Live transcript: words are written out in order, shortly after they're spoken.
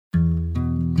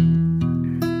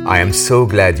I am so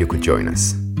glad you could join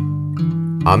us.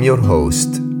 I'm your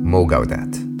host, Mo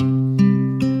Gaudat.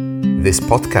 This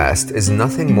podcast is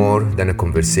nothing more than a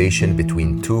conversation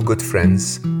between two good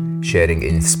friends sharing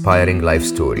inspiring life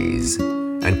stories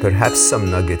and perhaps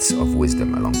some nuggets of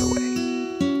wisdom along the way.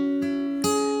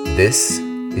 This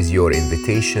is your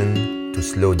invitation to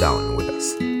slow down with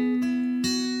us.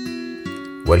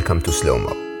 Welcome to Slow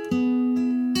Mo.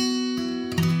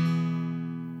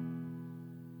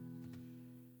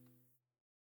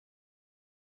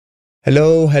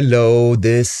 Hello.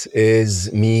 This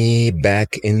is me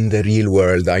back in the real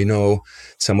world. I know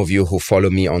some of you who follow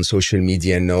me on social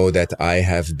media know that I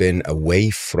have been away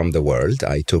from the world.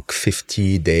 I took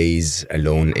 50 days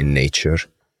alone in nature.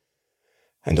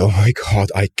 And oh my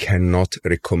God, I cannot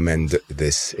recommend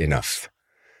this enough.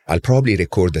 I'll probably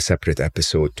record a separate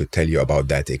episode to tell you about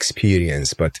that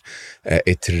experience, but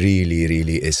it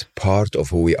really is part of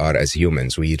who we are as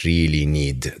humans. We really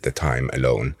need the time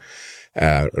alone.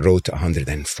 Wrote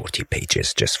 140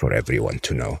 pages just for everyone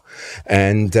to know.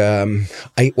 And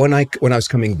when I was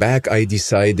coming back, I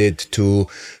decided to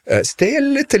stay a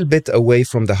little bit away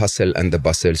from the hustle and the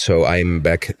bustle. So I'm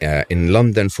back in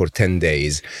London for 10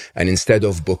 days. And instead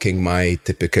of booking my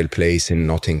typical place in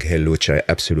Notting Hill, which I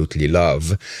absolutely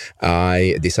love,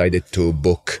 I decided to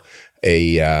book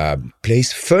a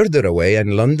place further away,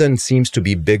 and London seems to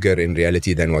be bigger in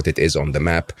reality than what it is on the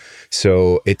map.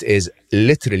 So it is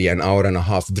literally an hour and a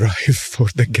half drive for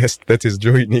the guest that is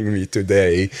joining me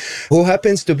today, who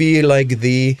happens to be like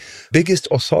the biggest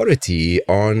authority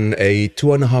on a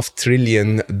 $2.5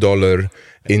 trillion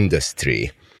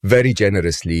industry. Very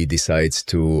generously decides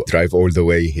to drive all the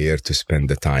way here to spend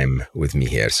the time with me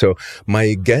here. So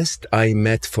my guest I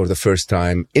met for the first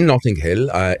time in Notting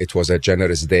Hill. It was a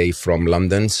generous day from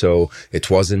London, so it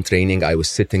wasn't raining. I was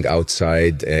sitting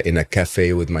outside in a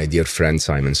cafe with my dear friend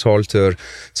Simon Salter.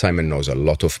 Simon knows a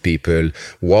lot of people.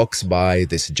 Walks by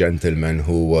this gentleman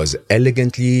who was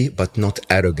elegantly but not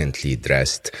arrogantly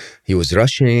dressed. He was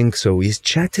rushing, so we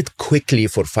chatted quickly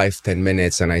for 5-10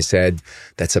 minutes, and I said,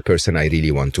 that's a person I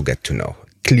really want to get to know.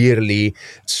 Clearly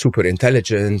super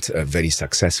intelligent, very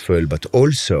successful, but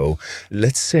also,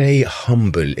 let's say,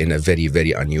 humble in a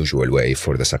very unusual way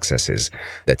for the successes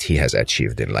that he has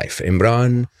achieved in life.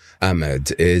 Imran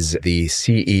Amed is the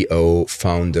CEO,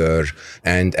 founder,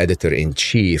 and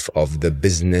editor-in-chief of the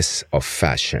Business of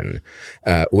Fashion,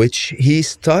 which he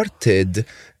started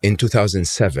in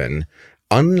 2007.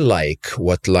 Unlike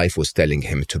what life was telling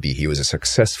him to be. He was a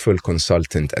successful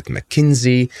consultant at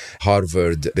McKinsey,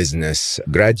 Harvard business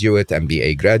graduate,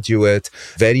 MBA graduate,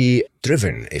 very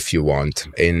driven, if you want,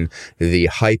 in the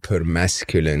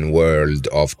hyper-masculine world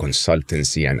of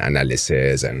consultancy and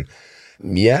analysis. And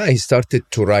he started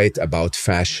to write about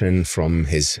fashion from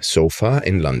his sofa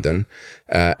in London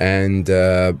and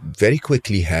very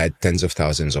quickly had tens of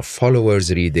thousands of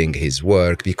followers reading his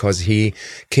work because he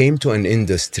came to an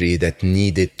industry that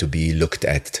needed to be looked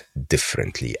at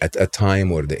differently at a time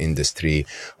where the industry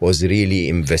was really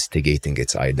investigating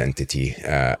its identity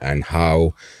and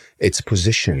how it's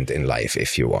positioned in life,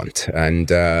 if you want. And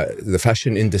the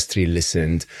fashion industry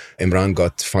listened. Imran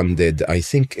got funded, I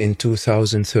think in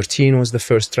 2013 was the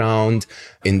first round,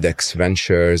 Index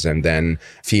Ventures, and then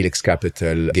Felix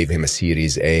Capital gave him a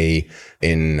Series A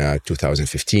in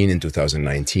 2015. In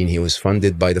 2019, he was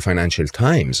funded by the Financial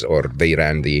Times, or they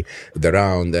ran the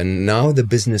round. And now the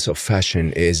Business of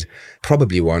Fashion is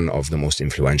probably one of the most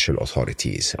influential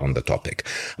authorities on the topic.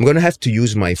 I'm going to have to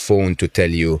use my phone to tell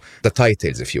you the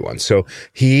titles if you want. So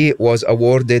he was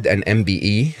awarded an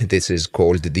MBE. This is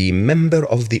called the Member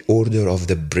of the Order of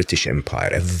the British Empire.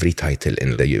 Every title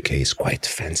in the UK is quite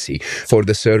fancy. For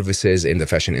the services in the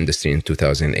fashion industry in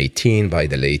 2018 by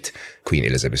the late Queen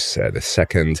Elizabeth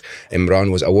II.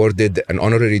 Imran was awarded an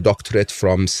honorary doctorate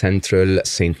from Central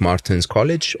St. Martin's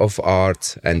College of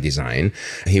Art and Design.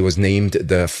 He was named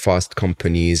the Fast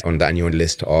Companies on the annual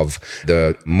list of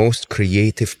the most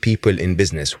creative people in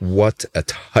business. What a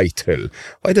title.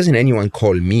 Why doesn't anyone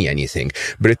call me anything?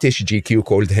 British GQ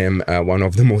called him one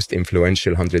of the most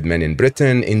influential 100 men in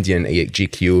Britain. Indian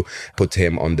GQ put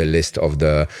him on the list of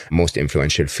the most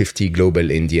influential 50 global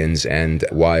Indians, and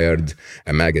Wired,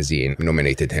 a magazine,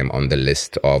 nominated him on the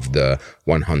list of the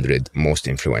 100 most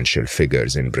influential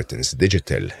figures in Britain's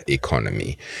digital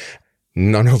economy.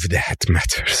 None of that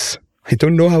matters. I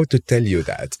don't know how to tell you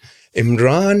that.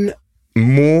 Imran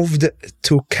moved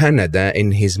to Canada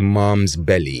in his mom's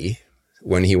belly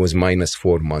when he was minus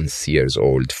 4 years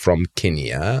old from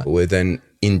Kenya with an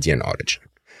Indian origin.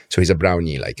 So he's a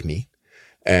brownie like me.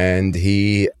 And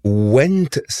he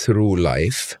went through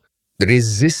life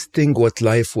resisting what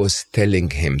life was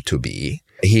telling him to be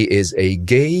He is a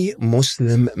gay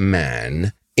Muslim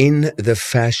man in the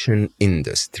fashion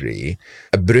industry,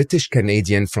 a British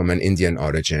Canadian from an Indian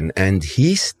origin, and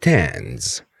he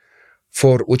stands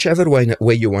for whichever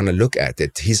way you want to look at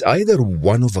it. He's either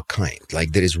one of a kind,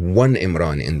 like there is one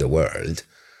Imran in the world,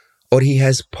 or he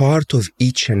has part of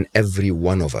each and every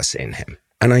one of us in him.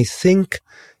 And I think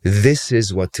this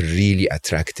is what really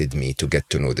attracted me to get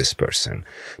to know this person.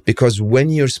 Because when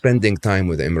you're spending time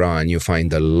with Imran, you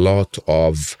find a lot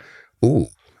of, ooh,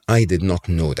 I did not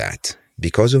know that.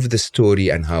 Because of the story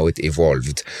and how it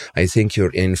evolved, I think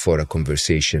you're in for a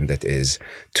conversation that is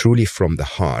truly from the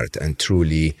heart and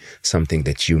truly something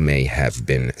that you may have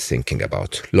been thinking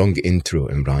about. Long intro,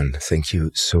 Imran. Thank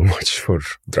you so much for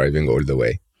driving all the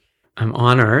way. I'm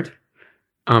honored,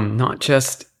 not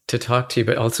just to talk to you,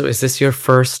 but also, is this your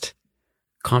first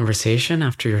conversation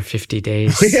after your 50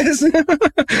 days? Yes.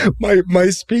 my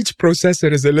speech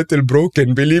processor is a little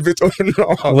broken, believe it or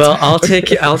not. Well, I'll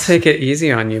take it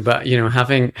easy on you, but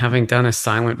having done a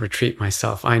silent retreat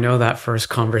myself, I know that first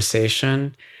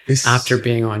conversation after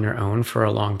being on your own for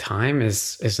a long time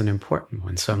is an important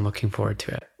one. So I'm looking forward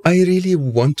to it. I really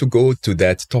want to go to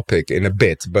that topic in a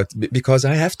bit, but because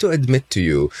I have to admit to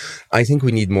you, I think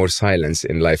we need more silence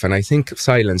in life. And I think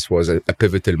silence was a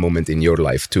pivotal moment in your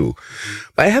life too.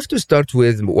 I have to start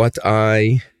with what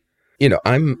I'm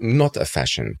not a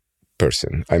fashion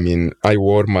person. I mean, I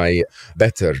wore my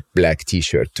better black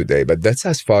t-shirt today, but that's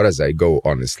as far as I go,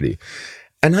 honestly.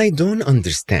 And I don't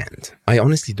understand. I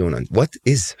honestly don't. What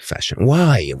is fashion?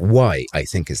 Why? Why, I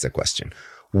think is the question.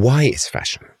 Why is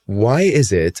fashion? Why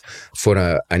is it for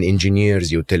an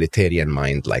engineer's utilitarian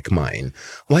mind like mine?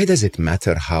 Why does it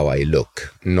matter how I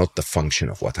look, not the function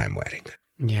of what I'm wearing?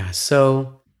 Yeah,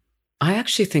 so I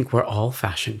actually think we're all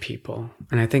fashion people.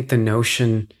 And I think the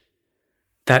notion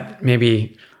that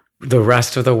maybe the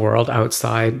rest of the world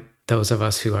outside those of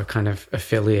us who are kind of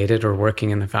affiliated or working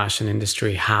in the fashion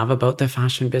industry have about the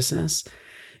fashion business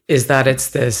is that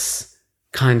it's this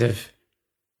kind of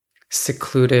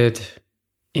secluded,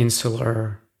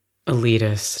 insular,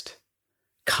 elitist,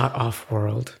 cut-off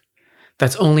world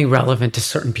that's only relevant to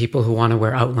certain people who want to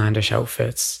wear outlandish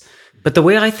outfits. But the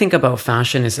way I think about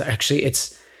fashion is actually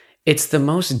it's the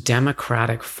most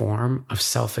democratic form of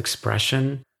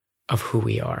self-expression of who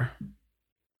we are.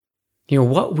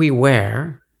 What we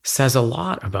wear says a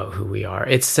lot about who we are.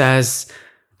 It says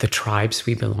the tribes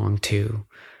we belong to,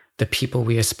 the people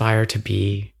we aspire to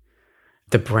be,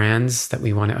 the brands that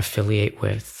we want to affiliate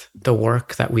with, the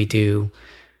work that we do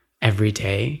every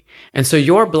day. And so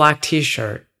your black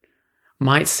t-shirt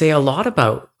might say a lot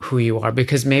about who you are,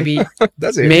 because maybe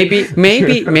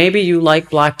maybe you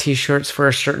like black t-shirts for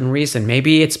a certain reason.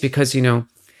 Maybe it's because,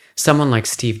 someone like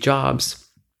Steve Jobs,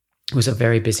 who's a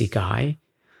very busy guy,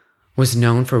 was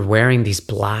known for wearing these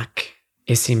black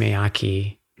issey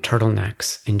miyake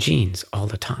turtlenecks and jeans all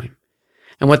the time.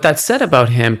 And what that said about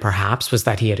him, perhaps, was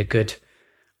that he had a good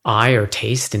eye or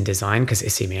taste in design, because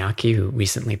Issey Miyake, who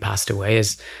recently passed away,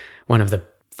 is one of the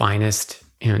finest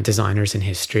designers in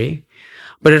history.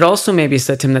 But it also maybe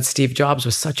said to him that Steve Jobs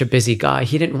was such a busy guy,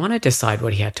 he didn't want to decide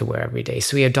what he had to wear every day.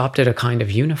 So he adopted a kind of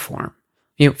uniform.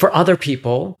 For other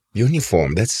people...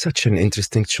 Uniform, that's such an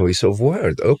interesting choice of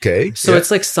word. Okay. So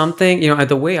it's like something,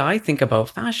 the way I think about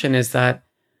fashion is that,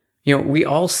 we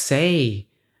all say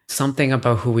something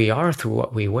about who we are through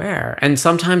what we wear. And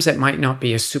sometimes it might not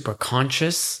be a super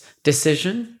conscious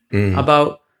decision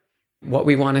about what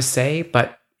we want to say,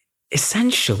 but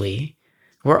essentially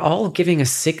we're all giving a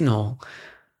signal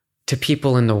to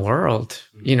people in the world,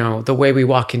 the way we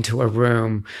walk into a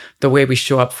room, the way we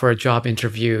show up for a job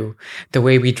interview, the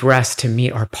way we dress to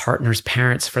meet our partner's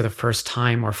parents for the first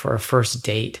time or for a first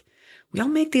date. We all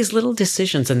make these little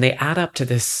decisions and they add up to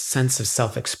this sense of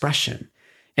self-expression.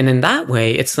 And in that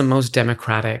way, it's the most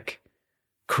democratic,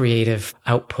 creative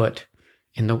output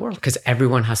in the world, because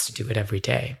everyone has to do it every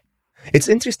day. It's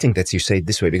interesting that you say it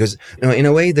this way, because, in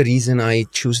a way, the reason I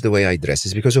choose the way I dress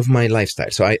is because of my lifestyle.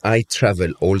 So I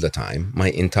travel all the time. My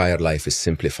entire life is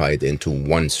simplified into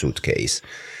one suitcase.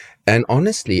 And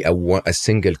honestly, a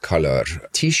single color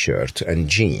t-shirt and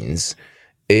jeans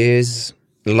is,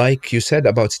 like you said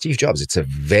about Steve Jobs, it's a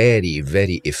very,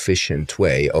 very efficient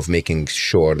way of making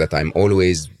sure that I'm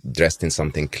always dressed in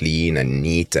something clean and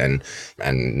neat and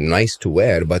nice to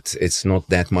wear, but it's not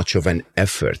that much of an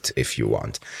effort, if you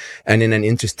want. And in an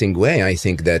interesting way, I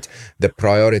think that the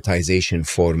prioritization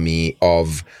for me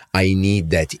of I need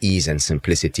that ease and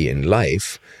simplicity in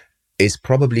life is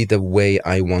probably the way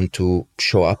I want to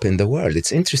show up in the world.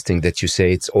 It's interesting that you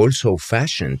say it's also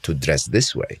fashion to dress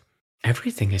this way.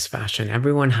 Everything is fashion.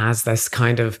 Everyone has this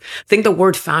kind of... I think the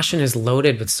word fashion is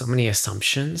loaded with so many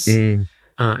assumptions.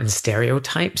 and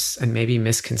stereotypes and maybe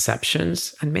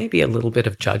misconceptions and maybe a little bit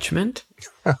of judgment.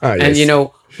 And,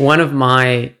 Yes. one of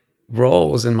my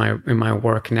roles in my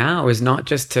work now is not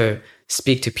just to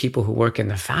speak to people who work in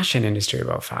the fashion industry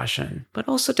about fashion, but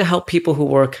also to help people who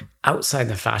work outside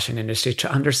the fashion industry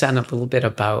to understand a little bit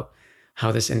about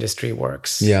how this industry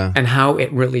works Yeah. and how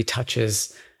it really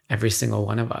touches every single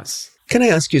one of us. Can I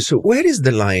ask you, so where is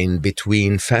the line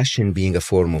between fashion being a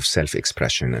form of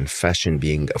self-expression and fashion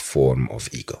being a form of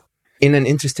ego? In an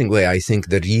interesting way, I think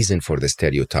the reason for the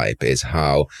stereotype is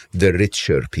how the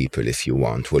richer people, if you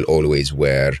want, will always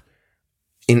wear,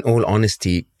 in all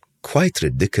honesty, quite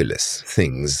ridiculous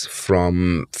things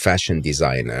from fashion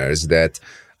designers that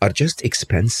are just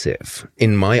expensive.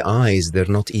 In my eyes, they're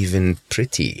not even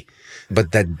pretty.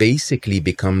 But that basically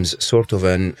becomes sort of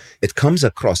it comes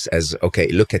across as, okay,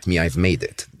 look at me, I've made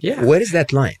it. Yeah. Where is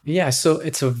that line? Yeah, so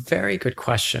it's a very good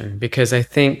question because I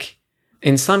think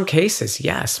in some cases,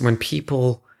 yes, when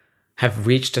people have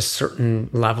reached a certain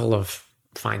level of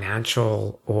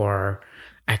financial or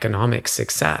economic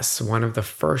success, one of the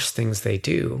first things they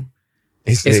do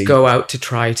is go out to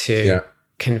try to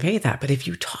convey that. But if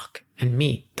you talk and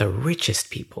meet the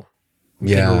richest people,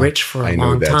 been rich for a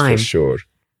long time, for sure.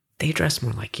 They dress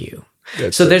more like you.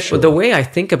 That's so sure. The way I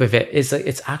think of it is that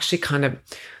it's actually kind of,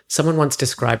 someone once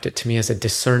described it to me as a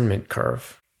discernment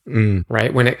curve,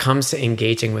 right? When it comes to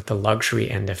engaging with the luxury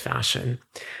end of fashion,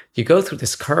 you go through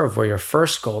this curve where your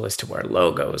first goal is to wear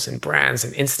logos and brands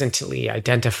and instantly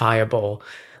identifiable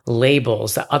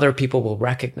labels that other people will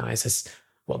recognize as,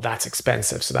 well, that's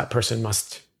expensive, so that person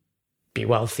must be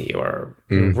wealthy or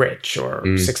rich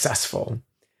or successful.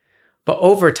 But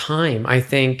over time, I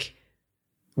think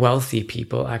wealthy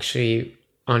people actually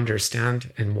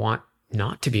understand and want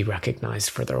not to be recognized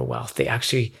for their wealth. They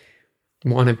actually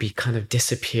want to be kind of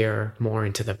disappear more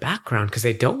into the background because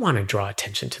they don't want to draw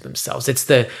attention to themselves. It's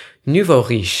the nouveau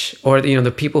riche, or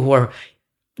the people who are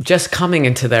just coming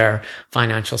into their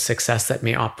financial success that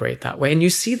may operate that way. And you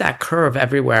see that curve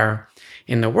everywhere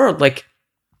in the world. Like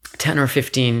 10 or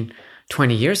 15,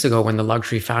 20 years ago, when the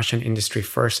luxury fashion industry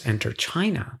first entered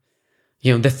China,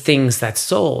 the things that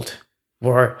sold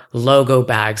were logo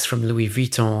bags from Louis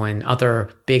Vuitton and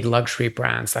other big luxury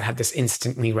brands that had this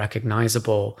instantly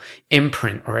recognizable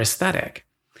imprint or aesthetic.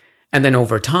 And then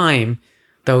over time,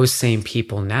 those same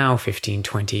people now, 15,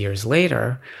 20 years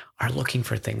later, are looking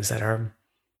for things that are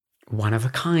one of a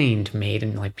kind, made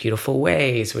in like beautiful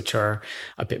ways, which are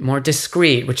a bit more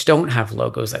discreet, which don't have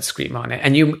logos that scream on it.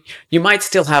 And you might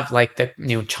still have like the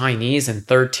Chinese and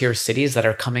third tier cities that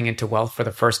are coming into wealth for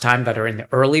the first time that are in the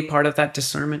early part of that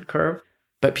discernment curve.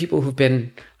 But people who've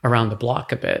been around the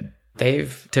block a bit,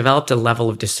 they've developed a level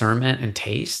of discernment and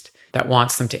taste that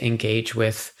wants them to engage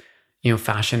with,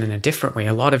 fashion in a different way.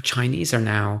 A lot of Chinese are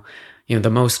now, the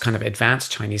most kind of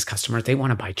advanced Chinese customers, they want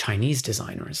to buy Chinese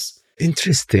designers.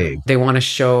 Interesting. They want to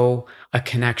show a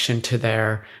connection to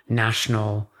their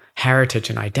national heritage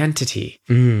and identity.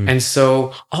 And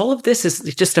so all of this is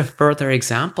just a further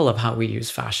example of how we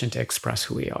use fashion to express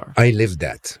who we are. I live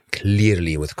that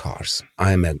clearly with cars.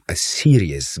 I'm a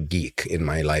serious geek in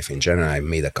my life in general. I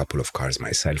made a couple of cars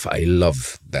myself. I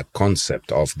love that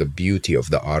concept of the beauty of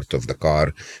the art of the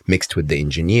car mixed with the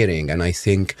engineering. And I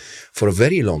think for a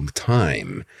very long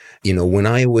time, when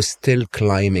I was still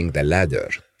climbing the ladder,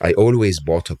 I always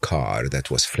bought a car that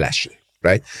was flashy.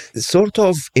 Right? Sort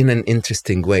of in an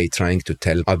interesting way, trying to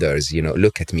tell others,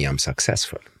 look at me, I'm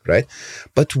successful, right?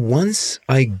 But once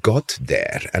I got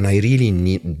there and I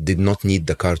really did not need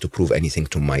the car to prove anything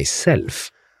to myself,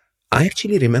 I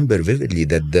actually remember vividly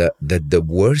that the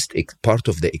worst part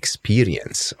of the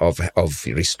experience of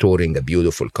restoring a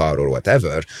beautiful car or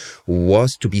whatever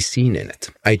was to be seen in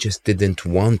it. I just didn't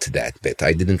want that bit.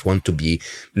 I didn't want to be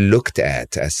looked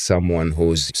at as someone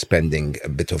who's spending a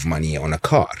bit of money on a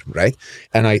car, right?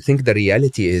 And I think the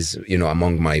reality is,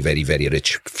 among my very, very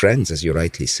rich friends, as you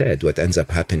rightly said, what ends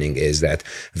up happening is that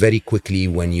very quickly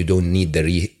when you don't need the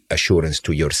reassurance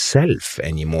to yourself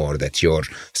anymore that you're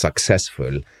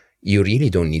successful, you really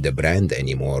don't need a brand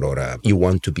anymore, or you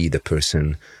want to be the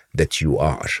person that you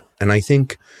are. And I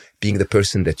think being the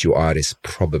person that you are is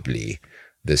probably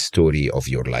the story of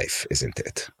your life, isn't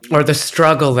it? Or the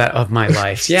struggle of my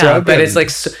life. Yeah, but it's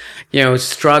like,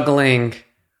 struggling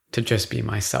to just be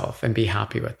myself and be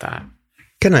happy with that.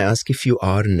 Can I ask if you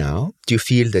are now? Do you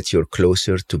feel that you're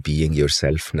closer to being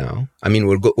yourself now? I mean,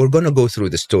 we're going to go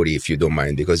through the story if you don't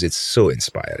mind, because it's so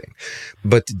inspiring.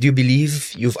 But do you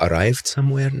believe you've arrived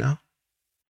somewhere now?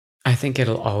 I think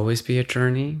it'll always be a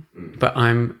journey, but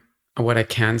what I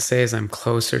can say is I'm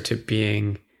closer to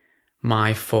being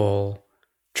my full,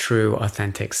 true,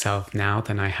 authentic self now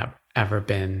than I have ever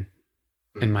been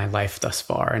in my life thus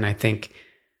far. And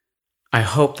I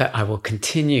hope that I will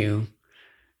continue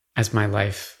as my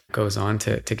life goes on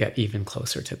to get even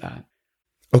closer to that.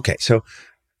 Okay, so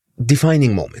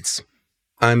defining moments.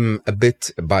 I'm a bit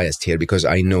biased here because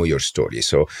I know your story.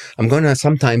 So I'm going to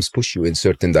sometimes push you in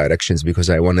certain directions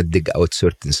because I want to dig out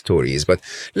certain stories. But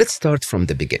let's start from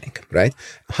the beginning, right?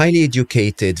 Highly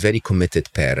educated, very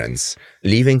committed parents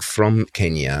leaving from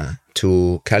Kenya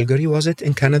to Calgary, was it,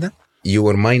 in Canada? You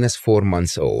were minus 4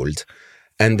 months old,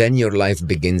 and then your life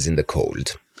begins in the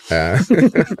cold.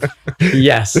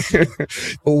 Yes.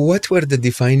 What were the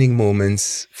defining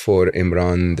moments for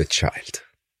Imran, the child?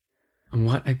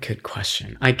 What a good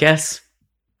question. I guess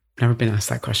I've never been asked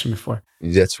that question before.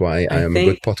 That's why I am a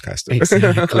good podcaster.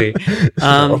 Exactly.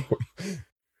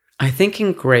 I think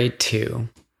in grade 2,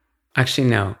 actually,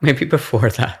 no, maybe before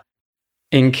that,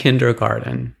 in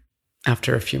kindergarten,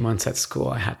 after a few months at school,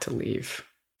 I had to leave.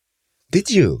 Did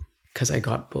you? Because I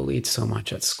got bullied so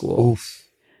much at school. Oof.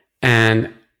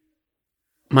 And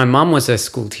my mom was a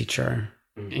school teacher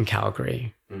in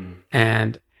Calgary.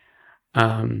 And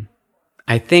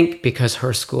I think because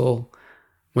her school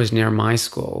was near my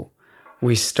school,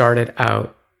 we started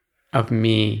out of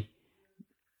me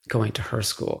going to her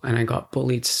school. And I got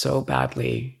bullied so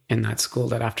badly in that school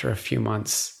that after a few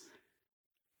months,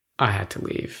 I had to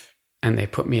leave. And they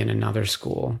put me in another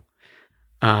school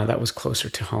that was closer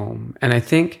to home. And I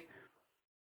think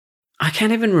I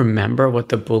can't even remember what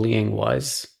the bullying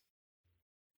was.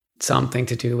 Something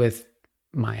to do with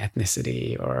my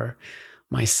ethnicity or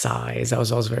my size. I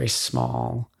was always very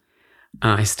small.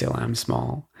 I still am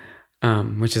small,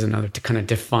 which is another kind of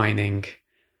defining,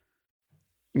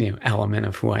 element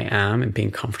of who I am and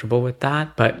being comfortable with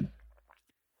that. But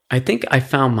I think I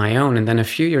found my own. And then a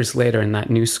few years later in that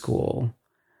new school,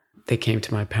 they came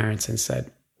to my parents and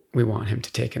said, we want him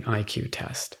to take an IQ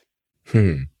test.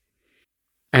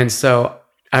 And so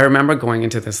I remember going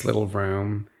into this little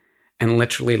room and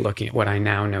literally looking at what I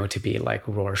now know to be like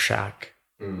Rorschach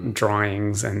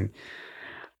drawings. And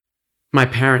my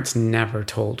parents never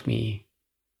told me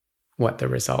what the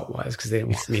result was because they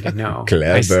didn't want me to know.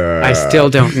 Clever. I still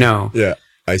don't know. Yeah,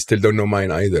 I still don't know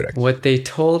mine either. Actually. What they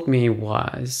told me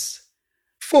was...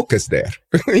 Focus there.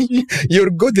 You're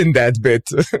good in that bit.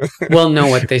 Well, no,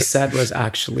 what they said was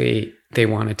actually they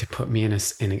wanted to put me in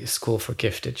a school for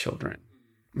gifted children.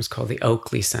 It was called the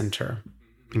Oakley Center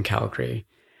in Calgary.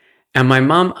 And my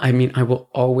mom, I will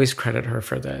always credit her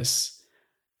for this.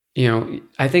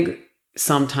 I think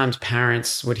sometimes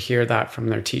parents would hear that from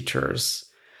their teachers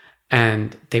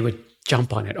and they would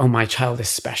jump on it. Oh, my child is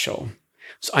special.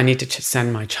 So I need to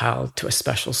send my child to a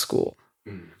special school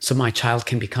so my child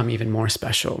can become even more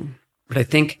special. But I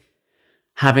think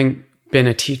having been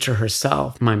a teacher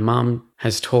herself, my mom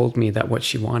has told me that what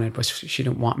she wanted was she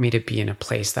didn't want me to be in a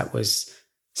place that was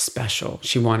special.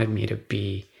 She wanted me to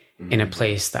be in a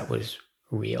place that was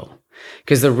real.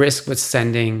 Because the risk with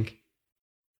sending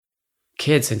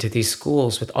kids into these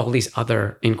schools with all these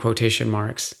other, in quotation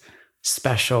marks,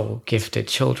 special gifted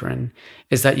children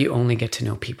is that you only get to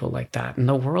know people like that. And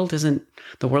the world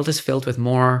is filled with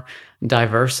more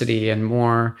diversity and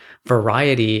more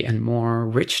variety and more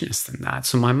richness than that.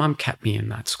 So my mom kept me in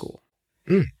that school.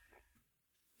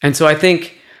 And so I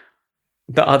think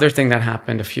the other thing that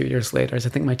happened a few years later is I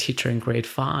think my teacher in grade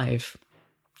 5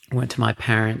 went to my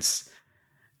parents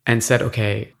and said,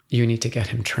 okay, you need to get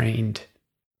him trained.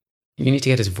 You need to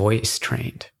get his voice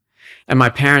trained. And my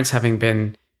parents, having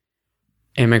been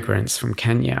immigrants from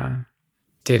Kenya,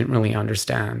 didn't really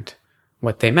understand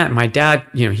what they meant. My dad,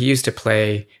 he used to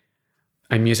play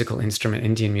a musical instrument,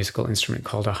 Indian musical instrument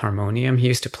called a harmonium. He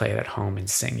used to play it at home and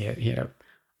sing it. He had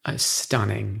a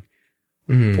stunning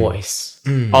voice,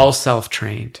 all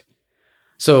self-trained.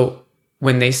 So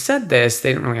when they said this,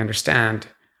 they didn't really understand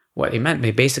what it meant.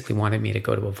 They basically wanted me to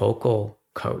go to a vocal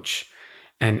coach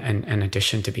and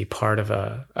audition to be part of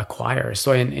a choir.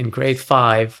 So in grade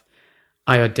 5,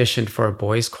 I auditioned for a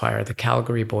boys' choir, the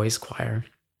Calgary Boys' Choir,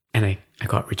 and I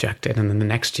got rejected. And then the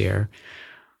next year,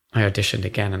 I auditioned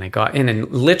again and I got in. And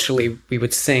literally, we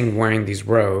would sing wearing these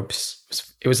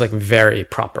robes. It was like very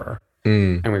proper.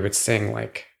 And we would sing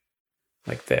like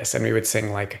this. And we would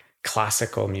sing like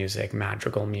classical music,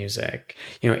 madrigal music.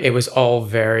 It was all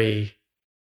very,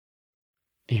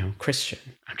 Christian,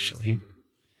 actually.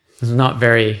 It was not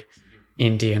very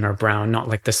Indian or brown, not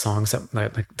like the songs that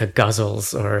like the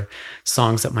ghazals or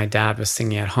songs that my dad was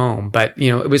singing at home. But,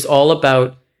 it was all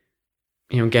about,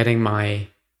 getting my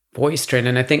voice trained.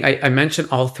 And I think I mentioned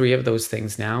all 3 of those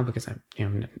things now because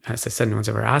as I said, no one's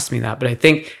ever asked me that. But I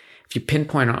think if you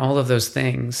pinpoint on all of those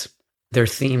things, they're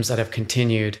themes that have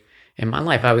continued in my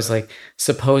life. I was like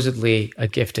supposedly a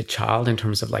gifted child in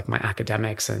terms of like my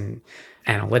academics and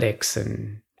analytics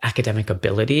and academic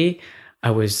ability.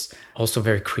 I was also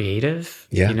very creative.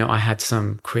 Yeah. You know, I had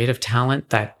some creative talent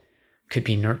that could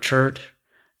be nurtured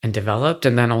and developed.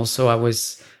 And then also I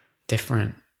was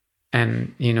different.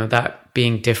 And, you know, that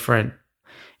being different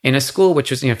in a school,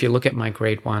 which was, you know, if you look at my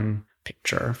grade 1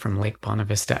 picture from Lake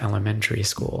Bonavista Elementary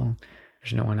School,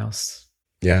 there's no one else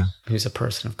who's a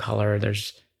person of color.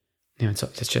 There's, you know,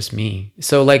 it's just me.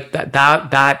 So like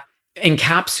that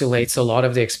encapsulates a lot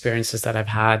of the experiences that I've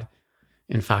had,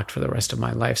 in fact, for the rest of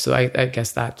my life. So I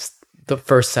guess that's the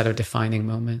first set of defining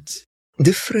moments.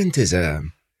 Different is a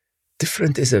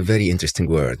very interesting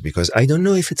word, because I don't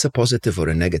know if it's a positive or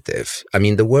a negative. I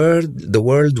mean, the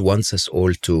world wants us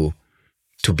all to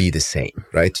be the same,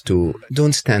 right? To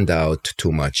don't stand out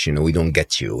too much. You know, we don't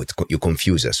get you. You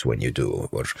confuse us when you do,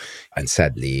 and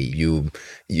sadly, you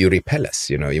repel us.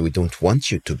 You know, we don't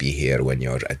want you to be here when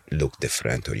you look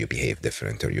different, or you behave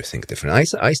different, or you think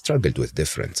different. I struggled with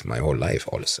different my whole life,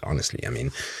 honestly. I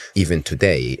mean, even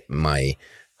today, my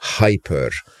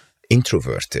hyper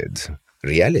introverted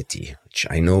reality, which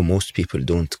I know most people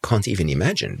can't even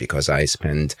imagine, because I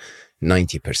spend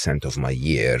 90% of my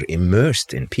year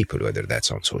immersed in people, whether that's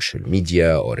on social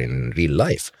media or in real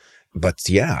life. But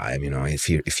yeah, I mean, if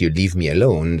you leave me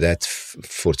alone, that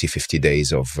 40, 50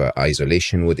 days of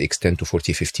isolation would extend to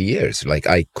 40, 50 years. Like,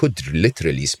 I could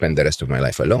literally spend the rest of my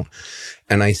life alone.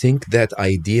 And I think that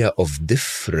idea of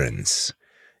difference,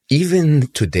 even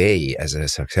today, as a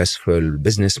successful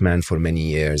businessman for many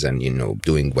years, and, you know,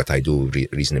 doing what I do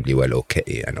reasonably well,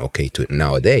 okay to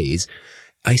nowadays,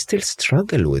 I still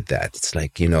struggle with that. It's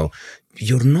like, you know,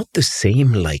 you're not the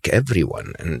same like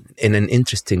everyone. And in an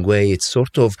interesting way, it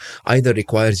sort of either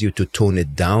requires you to tone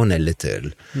it down a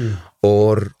little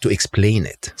or to explain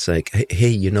it. It's like, hey,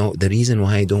 you know, the reason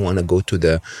why I don't want to go to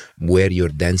the wear your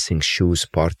dancing shoes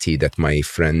party that my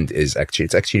friend it's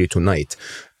actually tonight,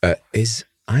 is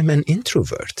I'm an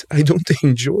introvert. I don't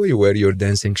enjoy wear your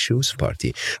dancing shoes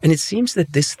party. And it seems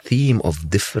that this theme of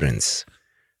difference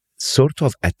sort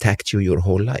of attacked you your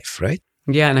whole life, right?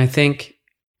 Yeah, and I think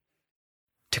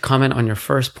to comment on your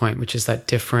first point, which is that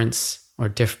difference or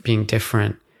being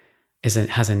different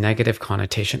has a negative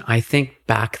connotation. I think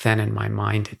back then in my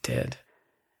mind it did.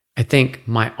 I think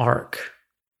my arc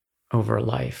over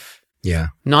life,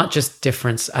 not just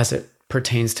difference as it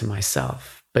pertains to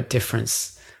myself, but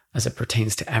difference as it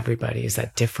pertains to everybody, is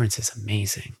that difference is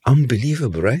amazing.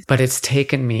 Unbelievable, right? But it's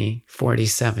taken me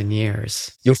 47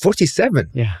 years. You're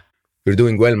 47? Yeah. You're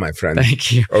doing well, my friend.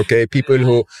 Thank you. Okay, people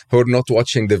who are not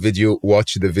watching the video,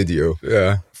 watch the video.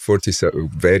 Yeah, 47,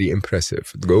 very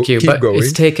impressive. Keep going.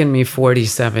 It's taken me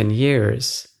 47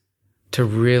 years to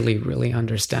really, really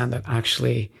understand that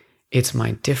actually it's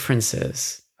my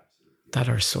differences that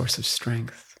are a source of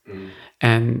strength.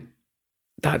 And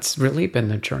that's really been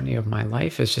the journey of my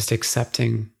life, is just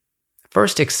accepting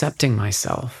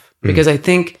myself. Because I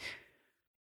think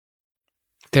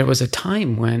there was a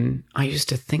time when I used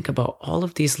to think about all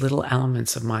of these little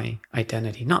elements of my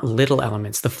identity, not little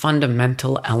elements, the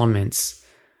fundamental elements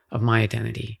of my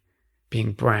identity,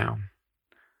 being brown,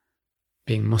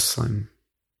 being Muslim,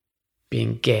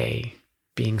 being gay,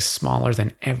 being smaller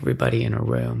than everybody in a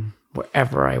room,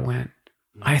 wherever I went.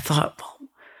 I thought, well,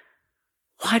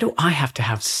 why do I have to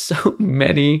have so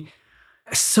many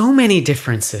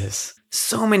differences,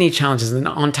 so many challenges? And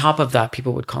on top of that,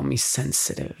 people would call me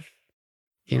sensitive.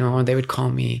 You know, and they would call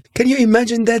me... Can you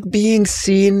imagine that being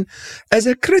seen as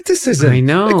a criticism? I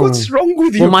know. Like, what's wrong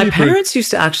with you? Well, my parents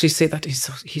used to actually say that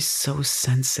he's so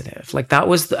sensitive. Like, that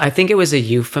was, I think it was a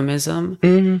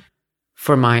euphemism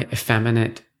for my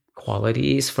effeminate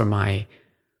qualities, for my,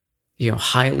 you know,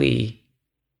 highly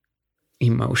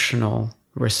emotional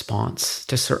response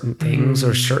to certain things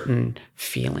or certain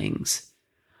feelings.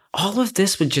 All of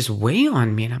this would just weigh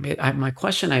on me. And I mean, my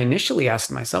question I initially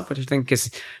asked myself, which I think is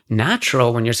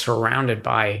natural when you're surrounded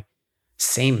by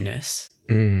sameness,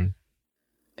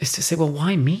 is to say, well,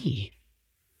 why me?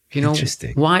 You know,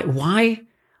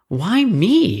 why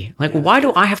me? Like, why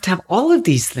do I have to have all of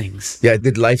these things? Yeah,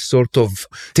 did life sort of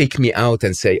take me out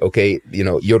and say, okay, you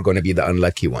know, you're going to be the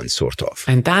unlucky one, sort of?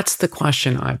 And that's the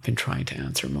question I've been trying to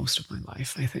answer most of my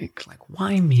life, I think. Like,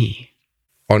 why me?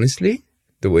 Honestly,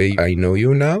 the way I know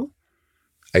you now,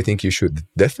 I think you should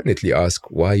definitely ask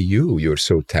why you. You're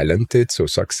so talented, so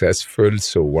successful,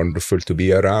 so wonderful to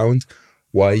be around.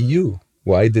 Why you?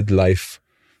 Why did life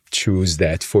choose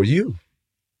that for you?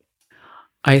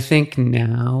 I think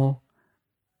now,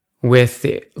 with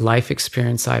the life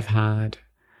experience I've had,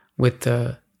 with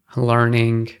the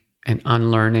learning and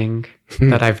unlearning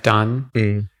that I've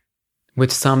done,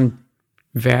 with some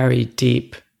very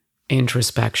deep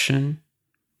introspection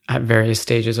at various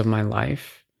stages of my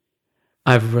life,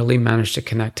 I've really managed to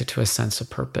connect it to a sense of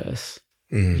purpose.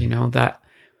 That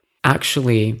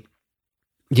actually,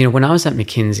 when I was at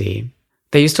McKinsey,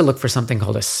 they used to look for something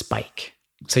called a spike.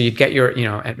 So you'd get your,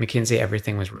 at McKinsey,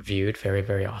 everything was reviewed very,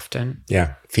 very often.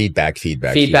 Yeah. Feedback.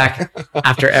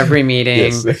 After every meeting,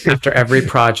 Yes. after every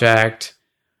project,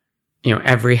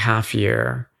 every half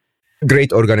year.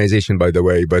 Great organization, by the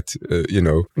way, but,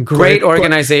 Great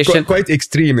organization. Quite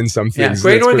extreme in some things. Yeah,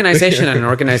 great organization and an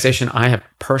organization I have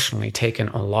personally taken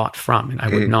a lot from. And I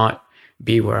would not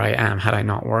be where I am had I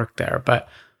not worked there. But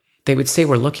they would say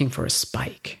we're looking for a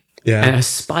spike. Yeah. And a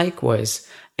spike was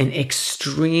an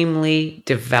extremely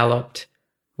developed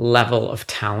level of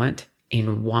talent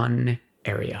in one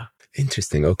area.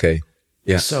 Interesting. Okay.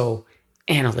 Yeah. So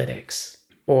analytics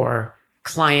or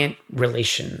client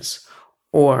relations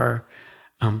or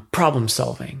problem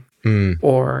solving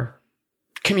or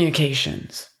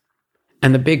communications.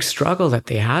 And the big struggle that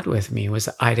they had with me was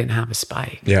that I didn't have a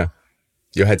spike. Yeah.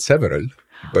 You had several,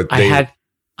 but I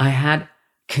had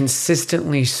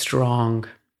consistently strong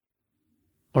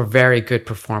or very good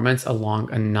performance along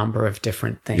a number of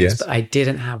different things. Yes. But I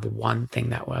didn't have one thing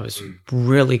that I was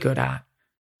really good at.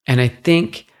 And I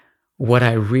think what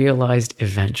I have realized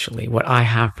eventually,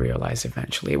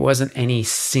 it wasn't any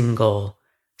single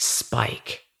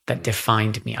spike that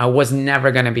defined me. I was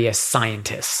never going to be a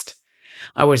scientist.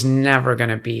 I was never going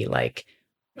to be like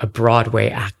a Broadway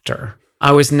actor.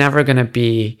 I was never going to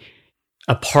be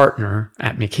a partner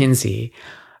at McKinsey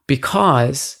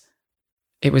because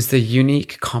it was the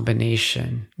unique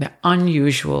combination, the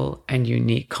unusual and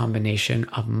unique combination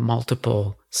of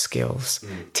multiple skills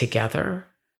together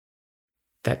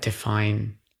that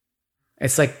define.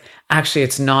 It's like, actually,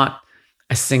 it's not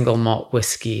a single malt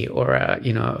whiskey or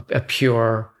a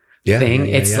pure thing.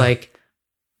 It's like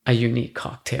a unique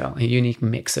cocktail, a unique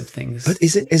mix of things. But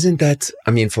isn't that,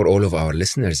 I mean, for all of our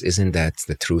listeners, isn't that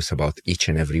the truth about each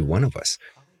and every one of us?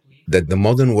 That the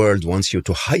modern world wants you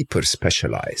to hyper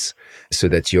specialize so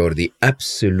that you're the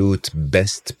absolute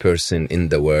best person in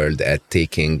the world at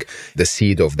taking the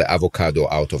seed of the avocado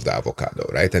out of the avocado,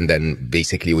 right? And then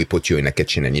basically we put you in a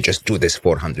kitchen and you just do this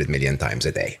 400 million times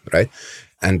a day, right?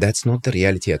 And that's not the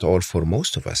reality at all for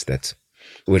most of us. That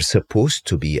we're supposed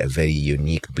to be a very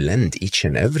unique blend, each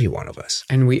and every one of us.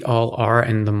 And we all are.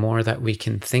 And the more that we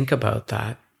can think about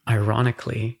that,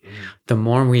 ironically, the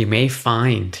more we may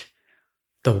find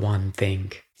the one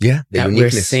thing that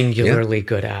we're singularly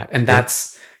good at. And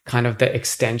that's kind of the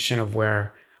extension of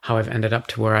how I've ended up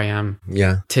to where I am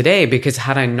today. Because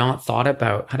had I not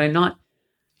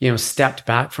stepped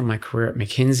back from my career at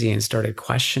McKinsey and started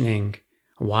questioning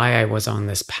why I was on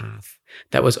this path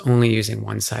that was only using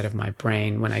one side of my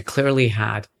brain when I clearly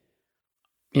had,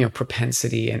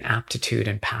 propensity and aptitude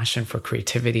and passion for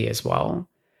creativity as well,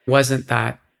 wasn't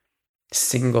that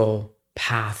single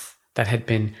path that had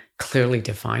been clearly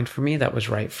defined for me that was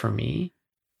right for me,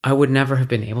 I would never have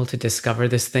been able to discover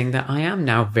this thing that I am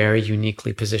now very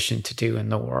uniquely positioned to do in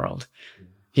the world.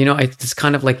 It's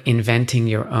kind of like inventing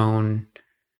your own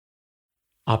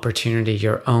opportunity,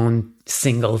 your own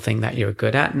single thing that you're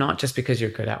good at, not just because you're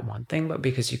good at one thing, but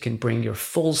because you can bring your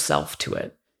full self to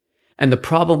it. And the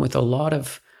problem with a lot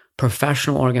of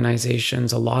professional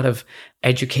organizations, a lot of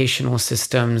educational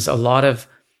systems, a lot of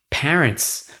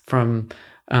parents from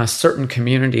certain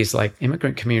communities, like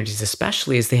immigrant communities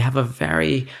especially, is they have a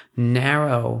very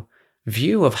narrow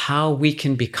view of how we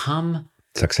can become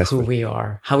successful, who we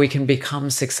are, how we can become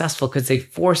successful, because they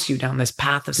force you down this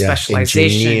path of specialization.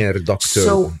 Engineer, doctor.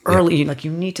 So early, like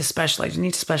you need to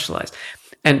specialize.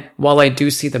 And while I do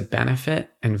see the benefit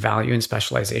and value in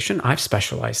specialization, I've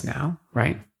specialized now,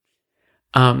 right?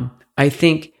 I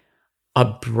think a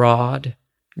broad,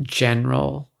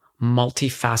 general,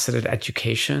 multifaceted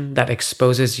education that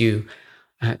exposes you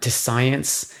to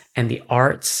science and the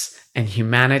arts and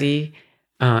humanity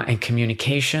and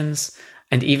communications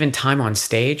and even time on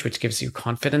stage, which gives you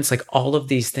confidence. Like all of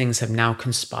these things have now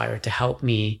conspired to help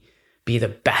me be the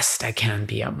best I can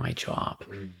be at my job.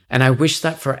 And I wish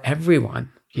that for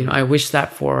everyone. I wish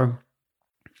that for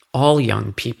all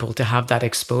young people to have that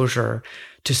exposure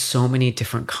to so many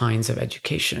different kinds of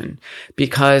education,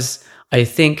 because I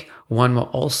think one will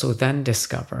also then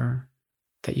discover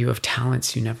that you have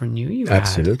talents you never knew you had.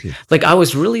 Absolutely. Like I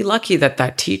was really lucky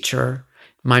that teacher,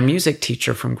 my music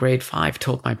teacher from grade 5,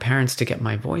 told my parents to get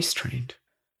my voice trained,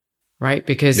 right?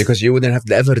 Because you wouldn't have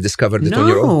ever discovered it on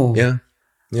your own. Yeah.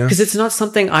 Because it's not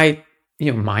something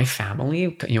my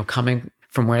family, coming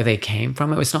from where they came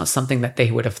from, it was not something that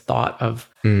they would have thought of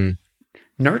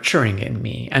nurturing in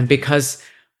me. And because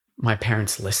my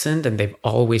parents listened, and they've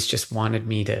always just wanted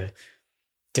me to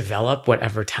develop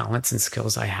whatever talents and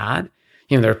skills I had.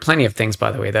 There are plenty of things,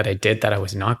 by the way, that I did that I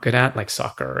was not good at, like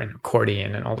soccer and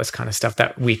accordion and all this kind of stuff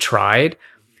that we tried.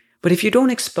 But if you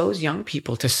don't expose young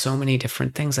people to so many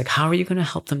different things, like how are you going to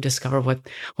help them discover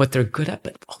what they're good at,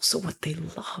 but also what they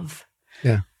love?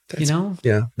 Yeah.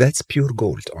 Yeah, that's pure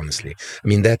gold, honestly. I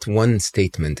mean, that one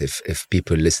statement, if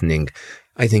people listening,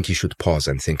 I think you should pause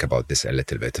and think about this a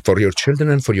little bit for your children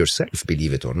and for yourself,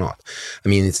 believe it or not. I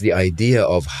mean, it's the idea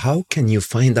of how can you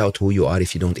find out who you are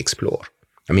if you don't explore?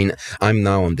 I mean, I'm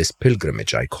now on this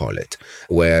pilgrimage, I call it,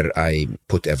 where I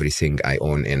put everything I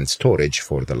own in storage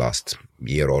for the last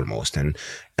year almost. And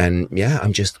yeah,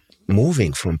 I'm just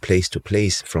moving from place to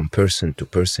place, from person to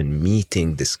person,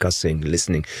 meeting, discussing,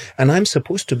 listening. And I'm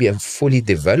supposed to be a fully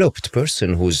developed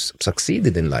person who's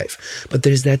succeeded in life. But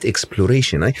there's that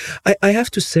exploration. I have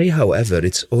to say, however,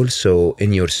 it's also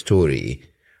in your story,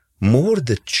 more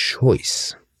the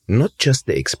choice, not just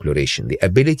the exploration, the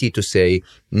ability to say,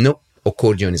 no,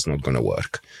 accordion is not going to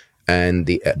work. And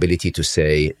the ability to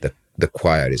say the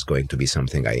choir is going to be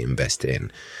something I invest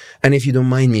in. And if you don't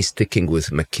mind me sticking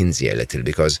with McKinsey a little,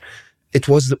 because it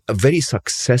was a very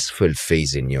successful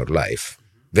phase in your life,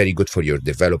 very good for your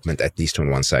development, at least on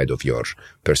one side of your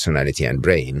personality and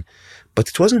brain, but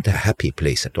it wasn't a happy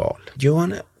place at all. Do you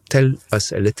want to tell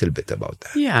us a little bit about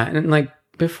that? Yeah, and like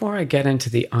before I get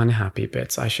into the unhappy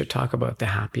bits, I should talk about the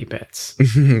happy bits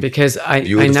because I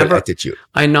never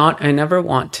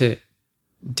want to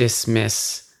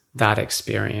dismiss that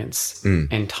experience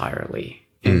entirely.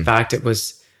 In fact, it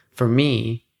was, for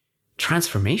me,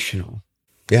 transformational.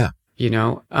 Yeah.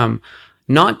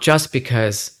 Not just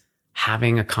because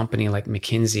having a company like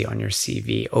McKinsey on your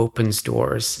CV opens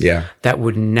doors that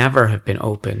would never have been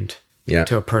opened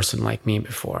to a person like me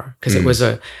before. Because it was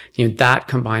that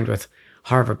combined with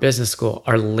Harvard Business School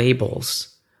are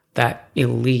labels that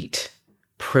elite,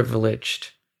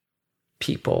 privileged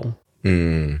people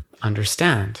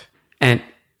understand. And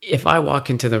if I walk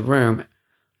into the room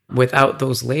without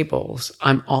those labels,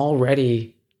 I'm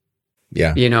already,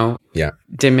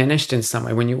 diminished in some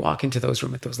way. When you walk into those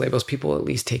rooms with those labels, people at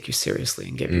least take you seriously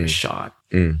and give you a shot.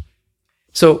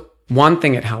 So one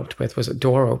thing it helped with was a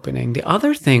door opening. The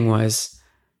other thing was,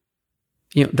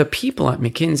 the people at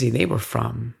McKinsey, they were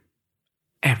from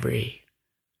every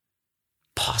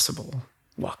possible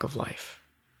walk of life.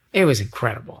 It was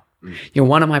incredible.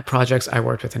 One of my projects, I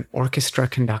worked with an orchestra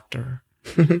conductor,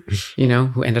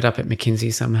 who ended up at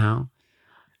McKinsey somehow.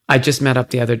 I just met up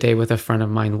the other day with a friend of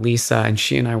mine, Lisa, and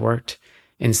she and I worked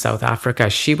in South Africa.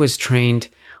 She was trained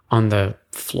on the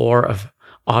floor of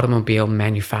automobile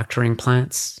manufacturing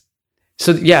plants.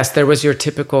 So yes, there was your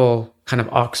typical kind of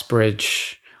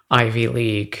Oxbridge, Ivy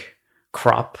League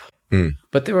crop,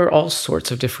 but there were all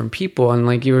sorts of different people. And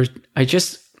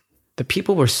the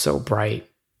people were so bright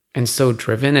and so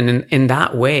driven. And in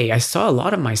that way, I saw a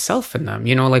lot of myself in them.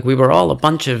 We were all a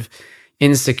bunch of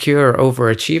insecure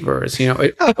overachievers,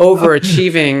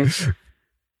 overachieving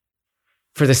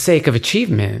for the sake of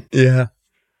achievement. Yeah.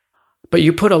 But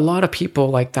you put a lot of people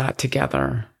like that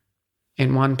together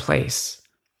in one place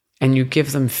and you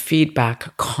give them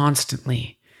feedback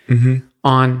constantly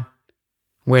on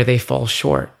where they fall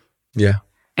short. Yeah.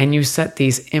 And you set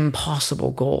these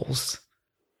impossible goals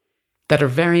that are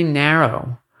very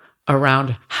narrow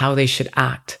around how they should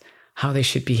act, how they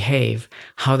should behave,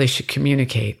 how they should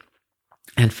communicate.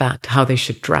 In fact, how they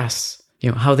should dress,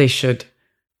 how they should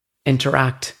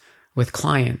interact with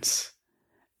clients.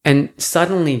 And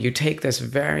suddenly you take this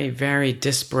very, very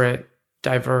disparate,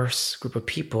 diverse group of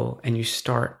people and you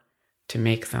start to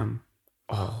make them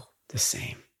all the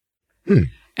same.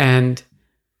 And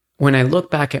when I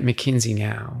look back at McKinsey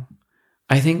now,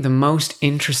 I think the most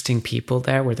interesting people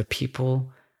there were the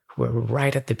people who were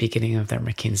right at the beginning of their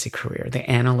McKinsey career, the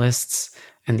analysts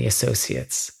and the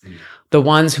associates, the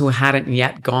ones who hadn't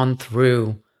yet gone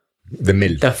through the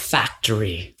mill, the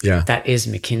factory that is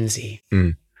McKinsey.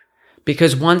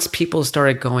 Because once people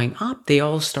started going up, they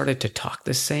all started to talk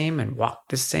the same and walk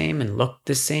the same and look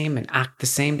the same and act the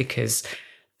same, because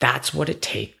that's what it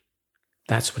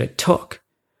took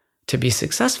to be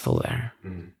successful there.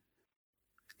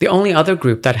 The only other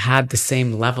group that had the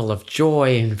same level of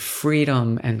joy and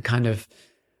freedom and kind of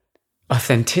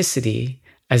authenticity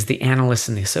as the analysts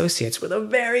and the associates were the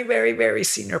very, very, very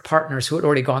senior partners who had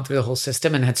already gone through the whole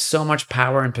system and had so much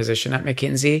power and position at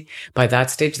McKinsey. By that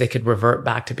stage, they could revert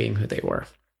back to being who they were.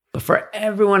 But for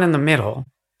everyone in the middle,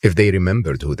 if they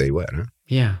remembered who they were. Huh?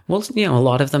 Yeah. Well, a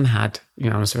lot of them had,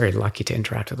 I was very lucky to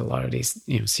interact with a lot of these,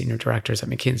 senior directors at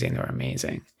McKinsey, and they were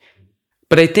amazing.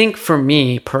 But I think for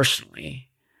me personally,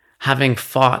 having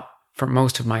fought for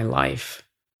most of my life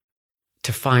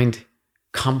to find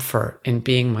comfort in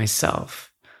being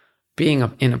myself, being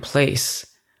in a place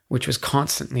which was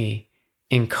constantly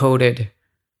encoded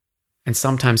and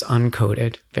sometimes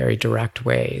uncoded, very direct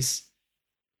ways,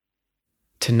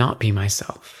 to not be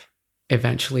myself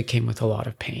eventually came with a lot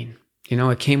of pain.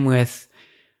 It came with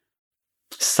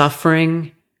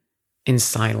suffering in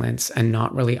silence and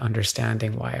not really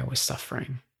understanding why I was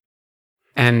suffering.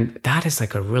 And that is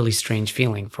like a really strange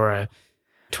feeling for a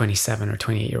 27 or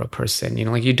 28-year-old person.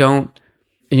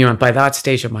 By that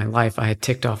stage of my life, I had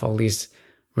ticked off all these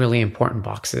really important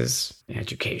boxes,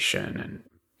 education and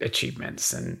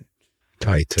achievements and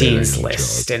title dean's and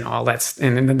list job. and all that.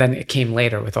 And then it came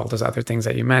later with all those other things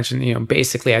that you mentioned.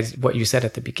 Basically, what you said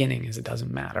at the beginning is it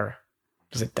doesn't matter,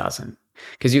 because it doesn't.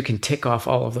 Because you can tick off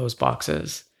all of those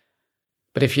boxes.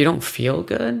 But if you don't feel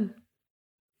good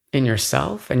in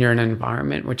yourself and you're in an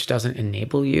environment which doesn't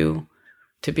enable you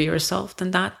to be yourself,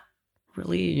 then that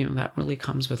really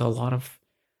comes with a lot of,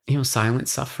 silent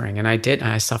suffering. And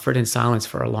I suffered in silence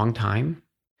for a long time.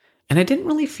 And I didn't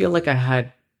really feel like I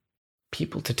had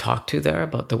people to talk to there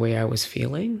about the way I was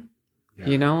feeling,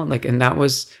 and that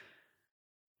was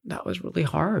really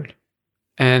hard.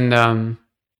 And,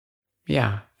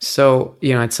 so,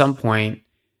 at some point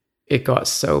it got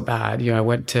so bad, I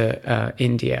went to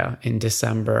India in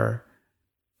December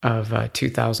of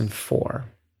 2004,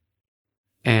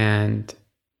 and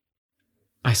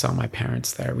I saw my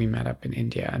parents there. We met up in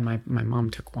India, and my mom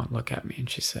took one look at me and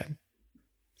she said,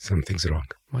 "Something's wrong."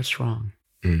 "What's wrong?"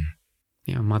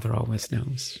 Mother always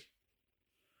knows.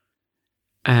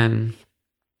 And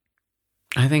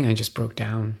I think I just broke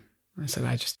down. I said,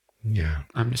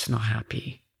 I'm just not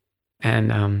happy.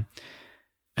 And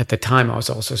at the time, I was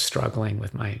also struggling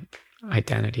with my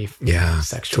identity from a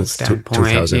sexual standpoint.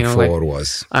 2004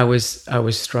 was. I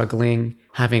was struggling,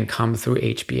 having come through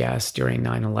HBS during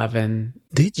 9/11.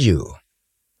 Did you?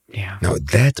 Yeah. Now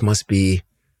that must be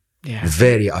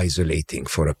very isolating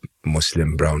for a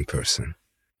Muslim brown person.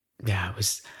 Yeah, it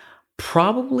was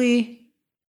probably,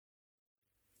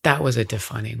 that was a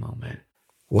defining moment.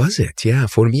 Was it? Yeah,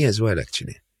 for me as well,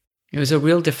 actually. It was a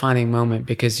real defining moment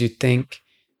because you think,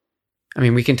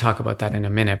 we can talk about that in a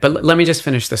minute, but let me just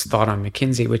finish this thought on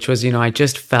McKinsey, which was, I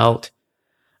just felt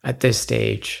at this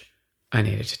stage I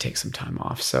needed to take some time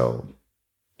off. So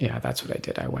yeah, that's what I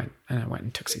did. I went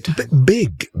and took some time.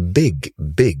 Big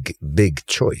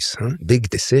choice, huh? Big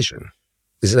decision.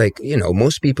 It's like,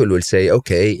 most people will say,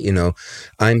 okay,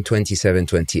 I'm 27,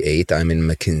 28, I'm in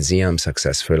McKinsey, I'm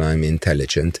successful, I'm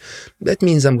intelligent. That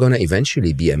means I'm going to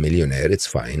eventually be a millionaire. It's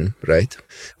fine, right?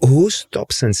 Who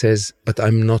stops and says, but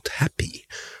I'm not happy?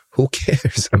 Who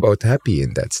cares about happy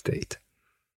in that state?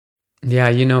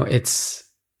 Yeah,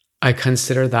 I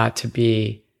consider that to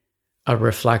be a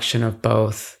reflection of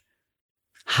both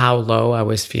how low I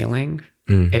was feeling.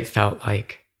 It felt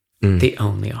like the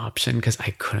only option because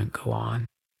I couldn't go on.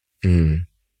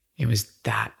 It was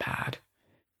that bad.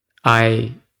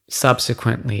 I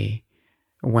subsequently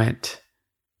went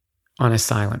on a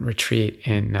silent retreat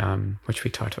in which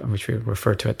we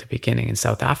referred to at the beginning, in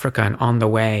South Africa. And on the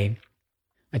way,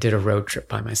 I did a road trip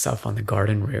by myself on the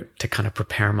garden route to kind of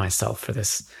prepare myself for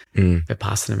this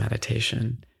Vipassana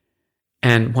meditation.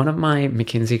 And one of my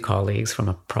McKinsey colleagues from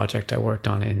a project I worked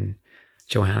on in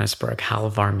Johannesburg,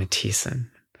 Halvar Mathieson.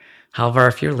 Halvar,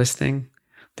 if you're listening,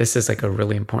 this is like a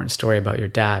really important story about your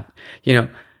dad.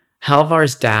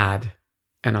 Halvar's dad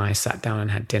and I sat down and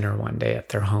had dinner one day at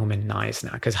their home in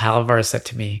Knysna, because Halvar said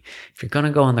to me, if you're going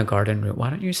to go on the garden route, why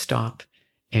don't you stop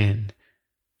in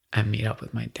and meet up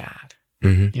with my dad?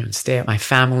 And stay at my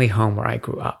family home where I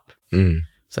grew up. So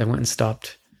I went and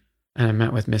stopped and I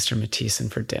met with Mr. Mathieson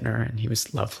for dinner, and he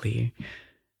was lovely.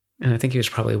 And I think he was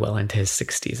probably well into his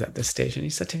 60s at this stage. And he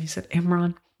said to me,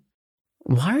 Imran,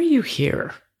 why are you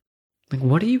here? Like,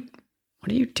 what are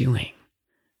you doing?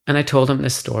 And I told him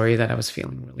this story that I was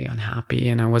feeling really unhappy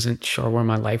and I wasn't sure where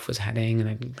my life was heading, and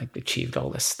I achieved all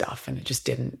this stuff and it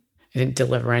didn't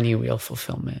deliver any real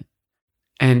fulfillment.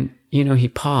 And, he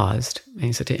paused and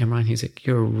he said to Imran, he's like,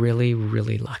 you're really,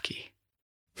 really lucky.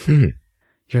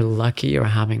 You're lucky you're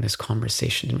having this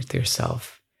conversation with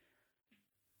yourself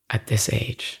at this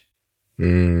age.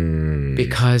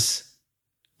 Because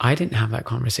I didn't have that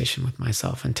conversation with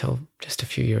myself until just a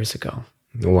few years ago.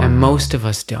 Wow. And most of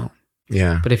us don't.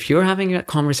 Yeah. But if you're having that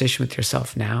conversation with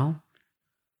yourself now,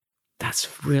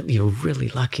 you're really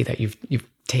lucky that you've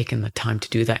taken the time to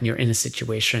do that, and you're in a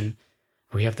situation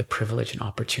where you have the privilege and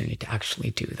opportunity to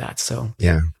actually do that. So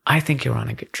yeah, I think you're on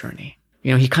a good journey.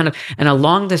 And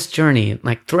along this journey,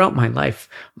 like throughout my life,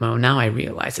 now I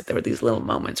realize that there were these little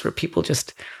moments where people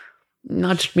just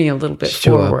nudged me a little bit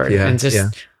Show up, forward yeah, and just, yeah.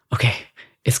 okay,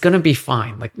 it's going to be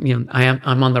fine. Like,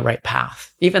 I'm on the right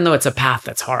path, even though it's a path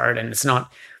that's hard and it's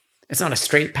not a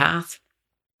straight path.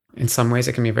 In some ways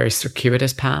it can be a very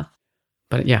circuitous path.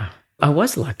 But yeah, I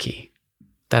was lucky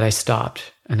that I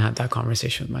stopped and had that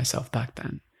conversation with myself back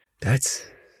then.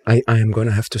 I am going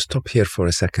to have to stop here for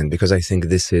a second, because I think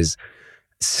this is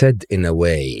said in a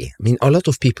way. I mean, a lot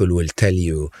of people will tell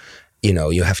you,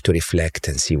 you have to reflect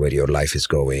and see where your life is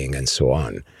going and so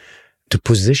on. To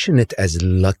position it as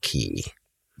lucky,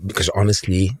 because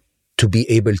honestly, to be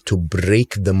able to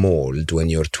break the mold when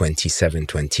you're 27,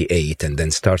 28 and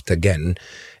then start again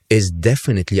is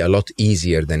definitely a lot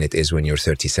easier than it is when you're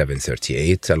 37,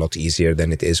 38, a lot easier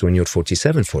than it is when you're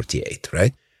 47, 48,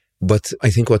 right? But I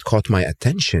think what caught my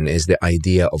attention is the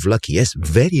idea of lucky. Yes,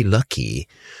 very lucky,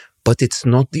 but it's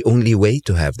not the only way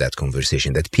to have that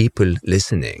conversation. That people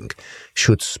listening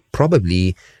should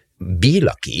probably be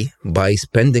lucky by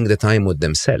spending the time with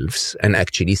themselves and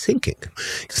actually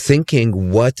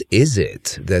thinking, what is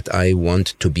it that I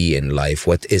want to be in life?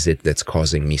 What is it that's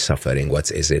causing me suffering? What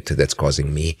is it that's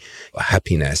causing me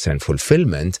happiness and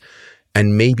fulfillment?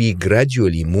 And maybe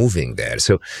gradually moving there.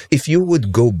 So if you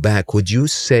would go back, would you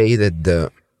say that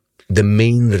the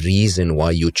main reason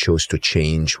why you chose to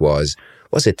change was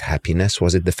it happiness?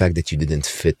 Was it the fact that you didn't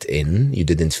fit in? You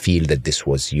didn't feel that this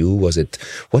was you?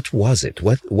 What was it?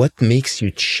 What makes you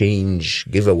change,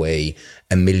 give away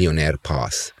a millionaire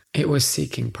path? It was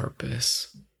seeking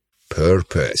purpose.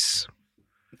 Purpose.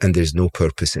 And there's no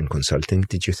purpose in consulting,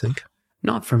 did you think?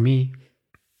 Not for me.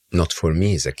 Not for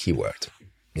me is a key word.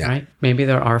 Yeah. Right? Maybe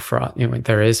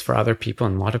there is for other people,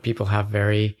 and a lot of people have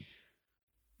very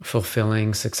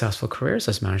fulfilling, successful careers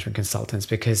as management consultants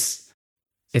because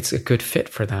it's a good fit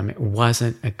for them. It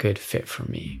wasn't a good fit for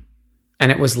me.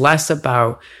 And it was less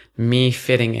about me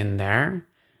fitting in there.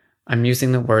 I'm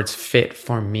using the words fit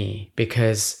for me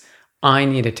because I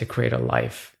needed to create a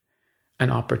life, an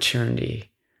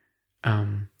opportunity,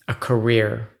 a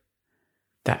career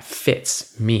that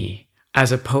fits me,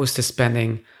 as opposed to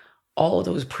spending all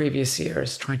those previous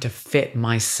years trying to fit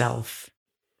myself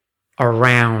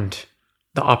around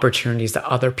the opportunities that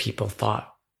other people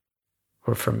thought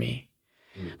were for me.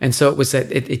 And so it was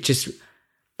that it just,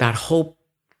 that whole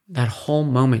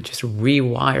moment just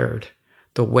rewired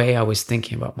the way I was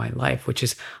thinking about my life, which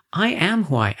is, I am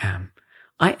who I am.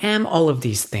 I am all of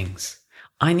these things.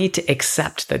 I need to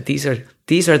accept that these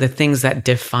are the things that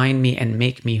define me and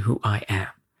make me who I am.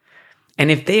 And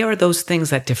if they are those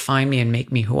things that define me and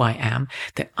make me who I am,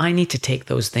 then I need to take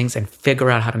those things and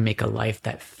figure out how to make a life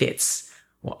that fits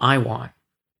what I want.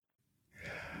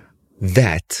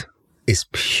 That is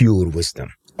pure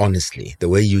wisdom. Honestly, the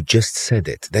way you just said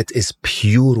it, that is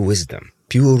pure wisdom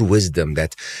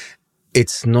that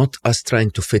it's not us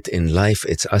trying to fit in life,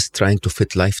 it's us trying to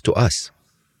fit life to us.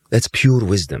 That's pure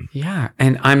wisdom. Yeah.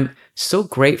 And I'm so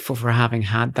grateful for having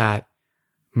had that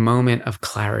moment of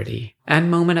clarity and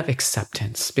moment of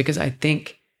acceptance, because I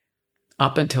think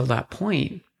up until that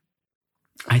point,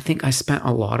 I think I spent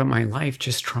a lot of my life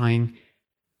just trying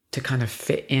to kind of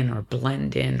fit in or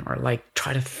blend in or like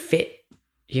try to fit,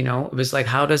 it was like,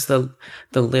 how does the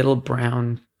little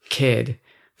brown kid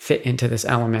fit into this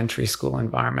elementary school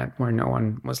environment where no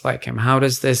one was like him? How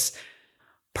does this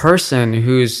person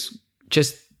who's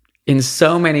just in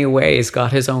so many ways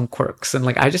got his own quirks, and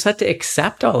like I just had to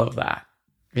accept all of that.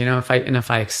 If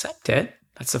I accept it,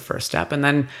 that's the first step, and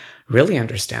then really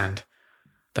understand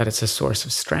that it's a source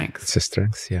of strength. It's a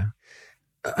strength, yeah.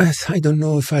 I don't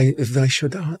know if I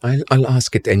should. I'll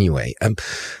ask it anyway.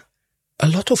 A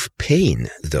lot of pain,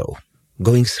 though,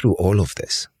 going through all of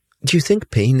this. Do you think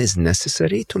pain is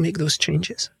necessary to make those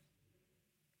changes?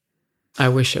 I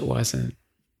wish it wasn't.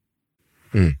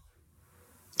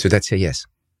 So that's a yes.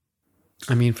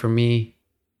 I mean, for me,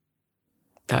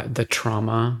 that the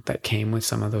trauma that came with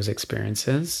some of those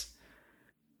experiences,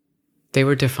 they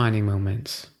were defining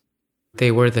moments.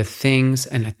 They were the things,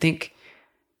 and I think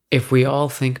if we all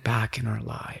think back in our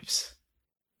lives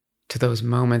to those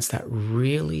moments that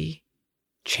really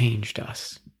changed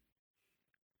us,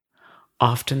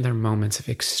 often they're moments of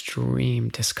extreme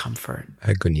discomfort.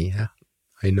 Agony, yeah.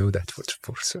 I know that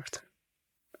for certain.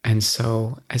 And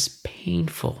so, as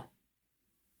painful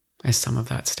as some of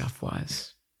that stuff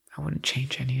was, I wouldn't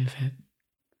change any of it.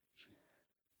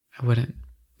 I wouldn't,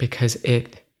 because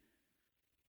it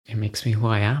makes me who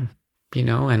I am,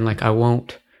 and like I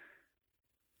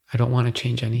don't want to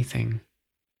change anything.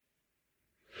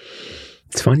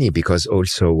 It's funny because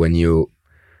also when you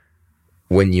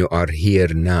are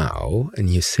here now and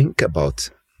you think about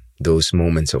those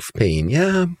moments of pain,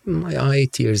 yeah, my eye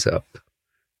tears up.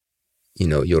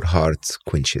 your heart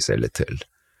quenches a little.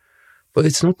 But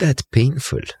it's not that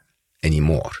painful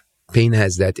anymore. Pain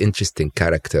has that interesting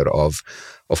character of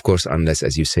course, unless,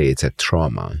 as you say, it's a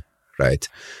trauma, right?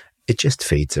 It just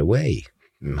fades away.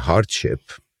 Hardship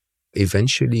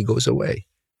eventually goes away.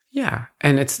 Yeah.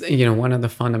 And it's, one of the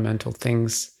fundamental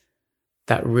things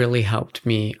that really helped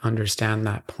me understand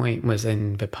that point was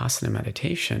in Vipassana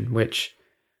meditation, which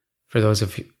for those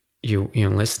of you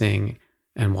listening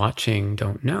and watching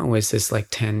don't know, is this like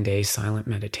 10-day silent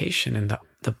meditation. And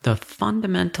the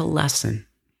fundamental lesson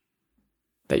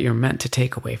that you're meant to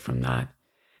take away from that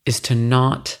is to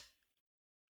not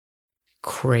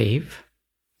crave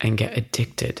and get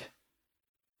addicted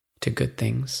to good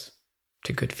things,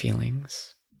 to good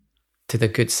feelings, to the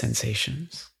good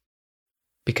sensations,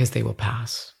 because they will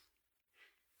pass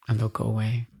and they'll go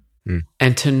away.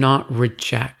 And to not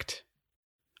reject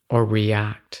or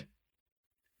react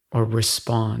or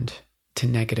respond to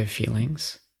negative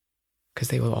feelings, because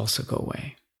they will also go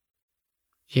away.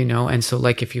 And so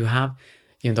like if you have,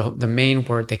 the main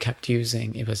word they kept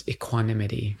using, it was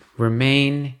equanimity.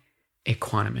 Remain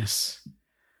equanimous.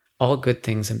 All good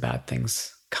things and bad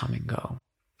things come and go.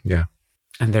 Yeah.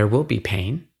 And there will be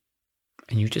pain,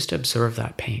 and you just observe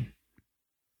that pain.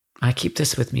 I keep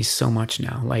this with me so much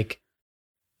now. Like,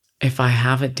 if I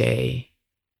have a day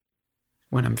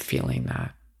when I'm feeling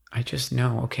that, I just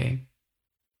know, okay,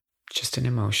 just an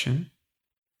emotion.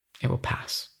 It will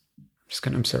pass. I'm just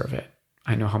going to observe it.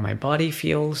 I know how my body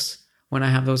feels when I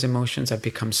have those emotions. I've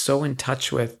become so in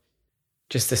touch with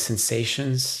just the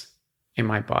sensations in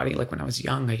my body. Like when I was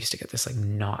young, I used to get this like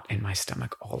knot in my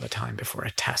stomach all the time before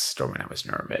a test, or when I was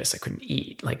nervous, I couldn't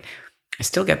eat. Like I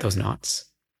still get those knots.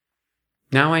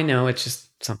 Now I know it's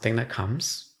just something that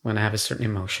comes when I have a certain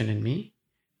emotion in me,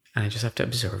 and I just have to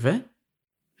observe it,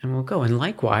 and we'll go. And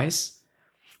likewise,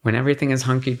 when everything is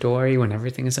hunky-dory, when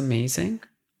everything is amazing,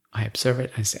 I observe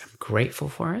it and I say, I'm grateful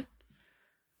for it,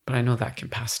 but I know that can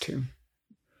pass too.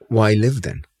 Why live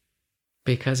then?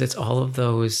 Because it's all of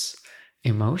those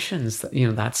emotions that,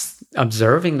 that's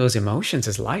observing those emotions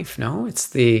is life. No,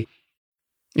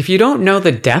 if you don't know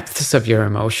the depths of your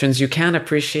emotions, you can't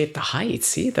appreciate the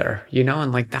heights either,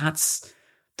 and like that's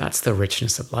the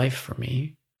richness of life for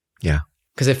me. Yeah.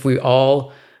 Because if we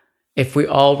all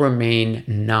remain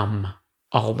numb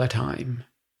all the time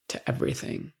to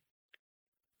everything,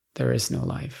 there is no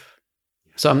life.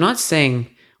 So I'm not saying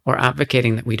or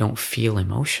advocating that we don't feel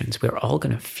emotions. We're all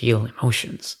going to feel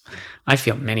emotions. I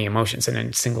feel many emotions in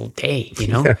a single day,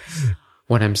 Yeah.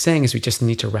 What I'm saying is we just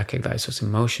need to recognize those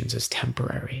emotions as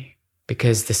temporary,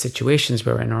 because the situations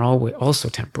we're in are also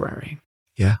temporary.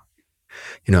 Yeah.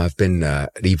 I've been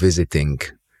revisiting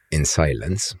in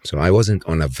silence. So I wasn't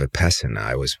on a Vipassana.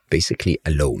 I was basically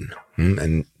alone.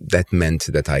 And that meant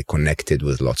that I connected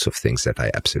with lots of things that I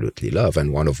absolutely love.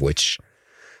 And one of which,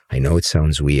 I know it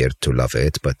sounds weird to love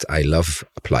it, but I love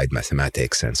applied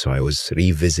mathematics. And so I was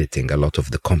revisiting a lot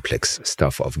of the complex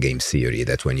stuff of game theory,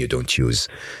 that when you don't use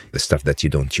the stuff that you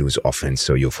don't use often,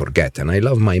 so you forget. And I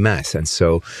love my math. And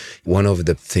so one of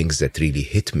the things that really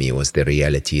hit me was the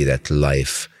reality that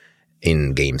life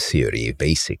in game theory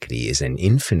basically is an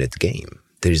infinite game.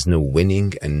 There is no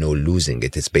winning and no losing.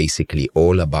 It is basically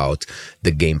all about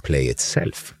the gameplay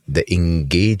itself, the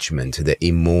engagement, the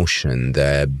emotion,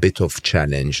 the bit of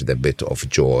challenge, the bit of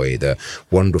joy, the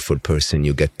wonderful person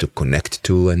you get to connect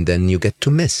to and then you get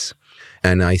to miss.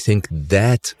 And I think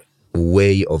that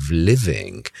way of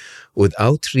living,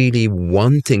 without really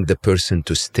wanting the person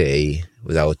to stay,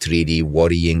 without really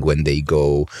worrying when they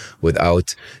go,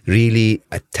 without really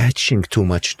attaching too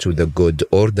much to the good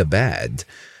or the bad,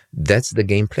 that's the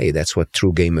gameplay. That's what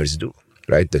true gamers do,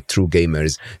 right? The true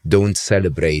gamers don't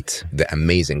celebrate the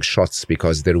amazing shots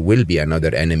because there will be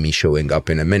another enemy showing up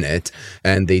in a minute,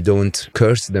 and they don't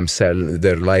curse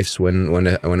their lives when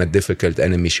a difficult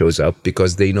enemy shows up,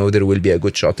 because they know there will be a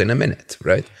good shot in a minute,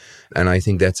 right? And I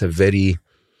think that's a very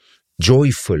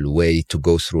joyful way to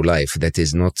go through life that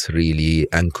is not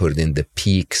really anchored in the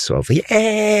peaks of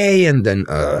yay and then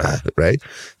right?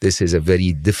 This is a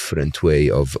very different way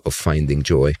of finding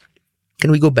joy. Can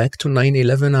we go back to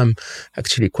 9/11? I'm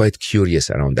actually quite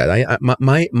curious around that.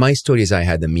 My story is I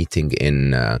had a meeting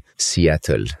in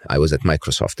Seattle. I was at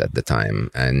Microsoft at the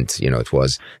time, and it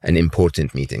was an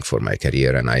important meeting for my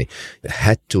career, and I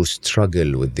had to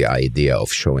struggle with the idea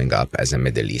of showing up as a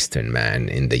Middle Eastern man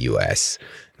in the US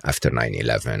after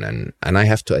 9/11. And I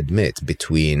have to admit,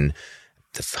 between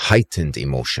the heightened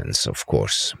emotions, of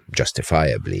course,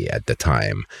 justifiably at the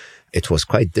time, it was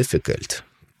quite difficult.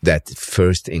 That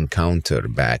first encounter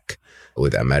back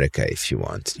with America, if you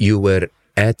want. You were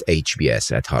at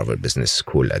HBS, at Harvard Business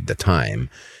School at the time.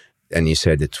 And you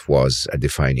said it was a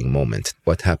defining moment.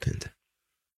 What happened?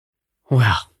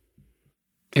 Well,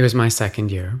 it was my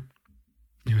second year.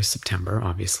 It was September,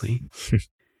 obviously.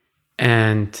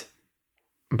 And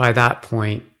by that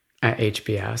point at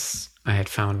HBS, I had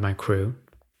found my crew.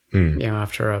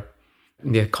 After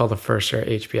they call the first year at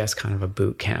HBS kind of a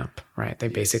boot camp, right? They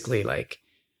basically like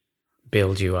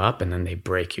build you up and then they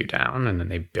break you down and then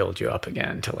they build you up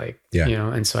again to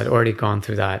and so I'd already gone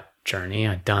through that journey.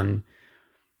 I'd done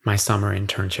my summer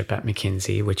internship at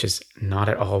McKinsey, which is not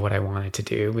at all what I wanted to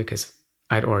do because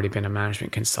I'd already been a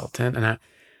management consultant and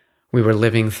we were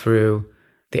living through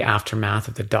the aftermath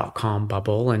of the dot-com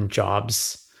bubble and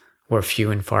jobs were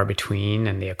few and far between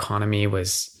and the economy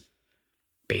was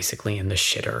basically in the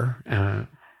shitter.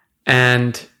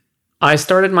 And I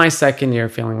started my second year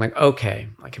feeling like, okay,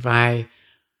 like if I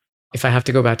have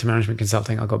to go back to management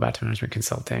consulting, I'll go back to management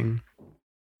consulting.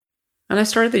 And I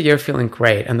started the year feeling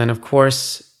great. And then, of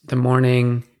course, the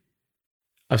morning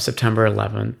of September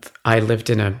 11th, I lived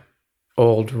in an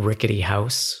old rickety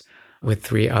house with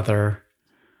 3 other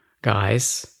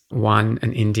guys. One,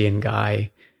 an Indian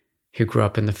guy who grew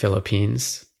up in the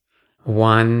Philippines.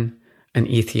 One, an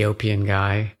Ethiopian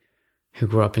guy who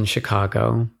grew up in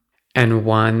Chicago. And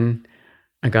one,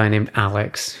 a guy named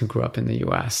Alex who grew up in the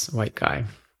US, white guy.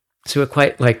 So a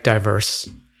quite like diverse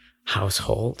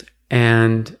household.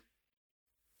 And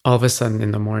all of a sudden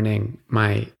in the morning,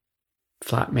 my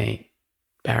flatmate,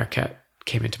 Barakat,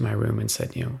 came into my room and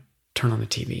said, turn on the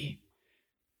TV.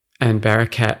 And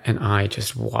Barakat and I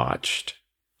just watched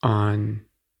on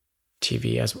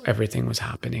TV as everything was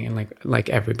happening. And like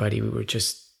everybody, we were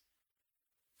just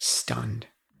stunned.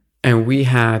 And we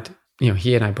had,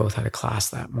 he and I both had a class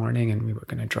that morning and we were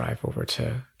going to drive over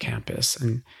to campus.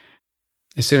 And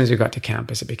as soon as we got to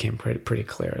campus, it became pretty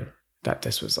clear that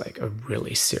this was like a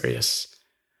really serious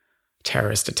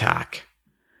terrorist attack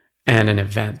and an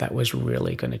event that was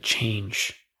really going to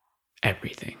change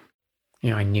everything.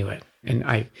 I knew it. And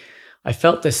I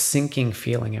felt this sinking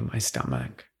feeling in my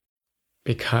stomach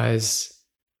because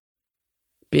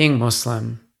being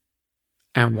Muslim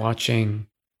and watching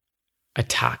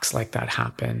attacks like that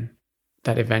happen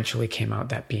that eventually came out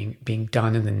that being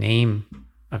done in the name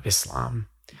of Islam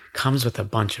comes with a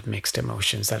bunch of mixed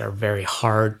emotions that are very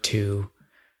hard to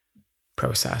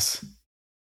process.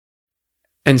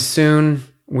 And soon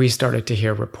we started to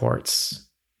hear reports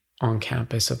on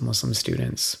campus of Muslim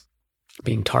students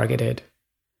being targeted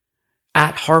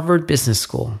at Harvard Business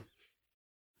School.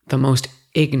 The most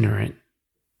ignorant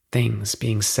things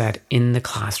being said in the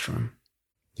classroom.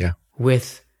 Yeah.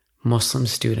 With Muslim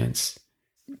students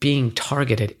being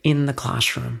targeted in the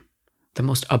classroom. The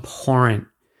most abhorrent,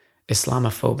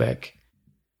 Islamophobic,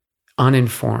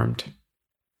 uninformed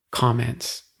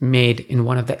comments made in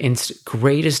one of the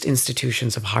greatest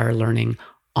institutions of higher learning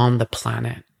on the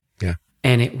planet. Yeah.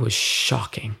 And it was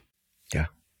shocking. Yeah.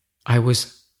 I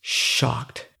was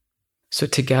shocked. So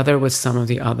together with some of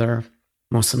the other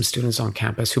Muslim students on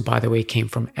campus, who, by the way, came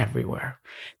from everywhere.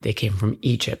 They came from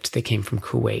Egypt. They came from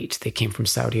Kuwait. They came from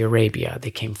Saudi Arabia.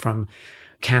 They came from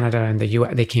Canada and the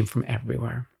US. They came from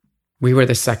everywhere. We were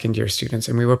the second year students,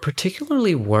 and we were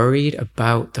particularly worried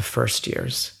about the first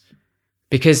years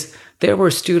because there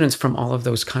were students from all of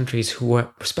those countries who were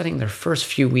spending their first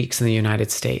few weeks in the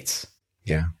United States.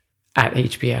 Yeah. At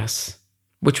HBS,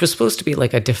 which was supposed to be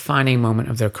like a defining moment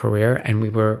of their career. And we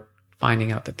were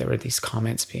finding out that there were these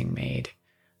comments being made,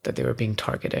 that they were being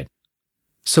targeted.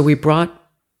 So we brought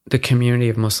the community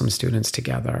of Muslim students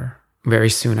together very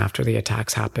soon after the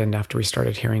attacks happened, after we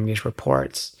started hearing these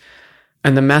reports.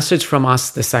 And the message from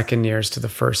us, the second years to the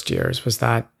first years, was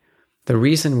that the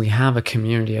reason we have a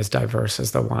community as diverse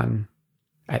as the one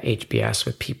at HBS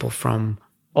with people from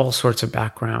all sorts of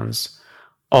backgrounds,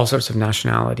 all sorts of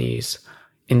nationalities,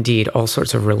 indeed, all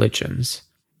sorts of religions,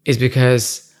 is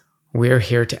because we're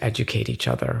here to educate each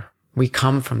other. We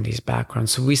come from these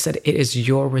backgrounds. So we said, it is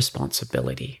your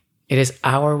responsibility. It is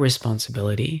our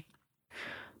responsibility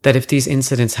that if these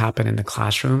incidents happen in the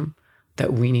classroom,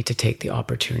 that we need to take the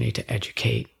opportunity to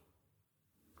educate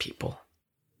people.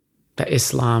 That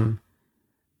Islam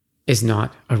is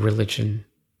not a religion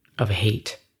of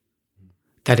hate.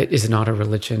 That it is not a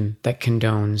religion that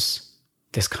condones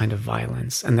this kind of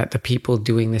violence, and that the people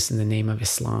doing this in the name of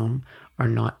Islam are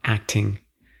not acting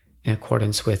in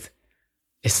accordance with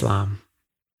Islam.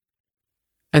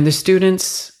 And the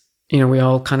students, we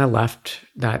all kind of left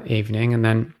that evening, and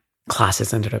then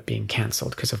classes ended up being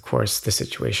canceled because, of course, the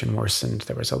situation worsened.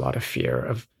 There was a lot of fear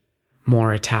of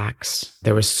more attacks.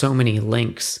 There was so many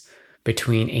links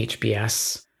between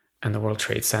HBS and the World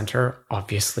Trade Center,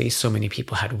 obviously, so many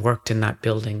people had worked in that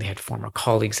building. They had former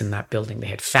colleagues in that building. They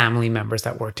had family members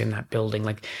that worked in that building.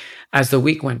 Like, as the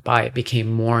week went by, it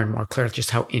became more and more clear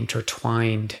just how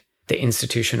intertwined the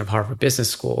institution of Harvard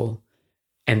Business School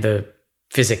and the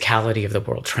physicality of the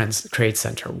World Trade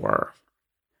Center were.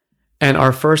 And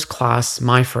our first class,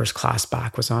 my first class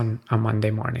back, was on a Monday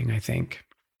morning, I think.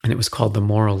 And it was called The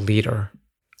Moral Leader.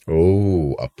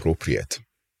 Oh, appropriate.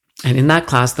 And in that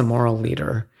class, The Moral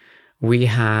Leader, we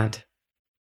had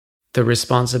the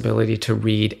responsibility to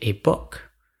read a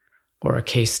book or a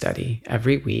case study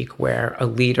every week where a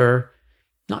leader,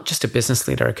 not just a business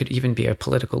leader, it could even be a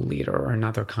political leader or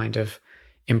another kind of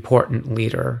important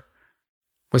leader,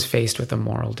 was faced with a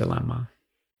moral dilemma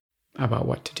about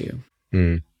what to do.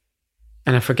 Mm.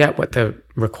 And I forget what the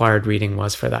required reading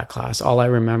was for that class. All I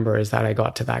remember is that I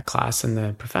got to that class and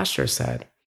the professor said,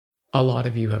 a lot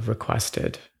of you have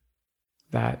requested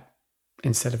that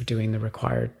instead of doing the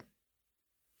required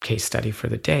case study for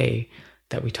the day,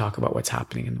 that we talk about what's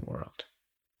happening in the world.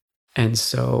 And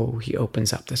so he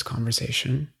opens up this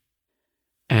conversation.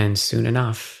 And soon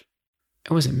enough,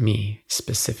 it wasn't me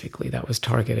specifically that was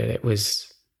targeted. It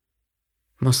was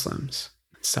Muslims.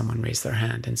 Someone raised their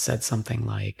hand and said something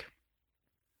like,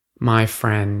 my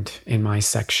friend in my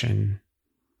section,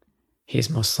 he's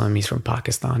Muslim, he's from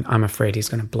Pakistan. I'm afraid he's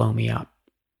going to blow me up.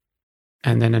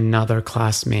 And then another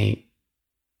classmate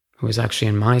who was actually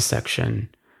in my section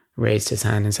raised his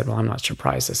hand and said, well, I'm not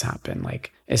surprised this happened.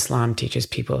 Like, Islam teaches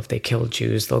people if they kill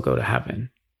Jews, they'll go to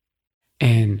heaven.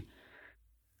 And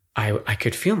I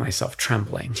could feel myself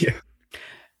trembling. Yeah.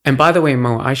 And by the way,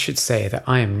 Mo, I should say that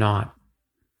I am not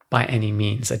by any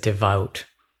means a devout,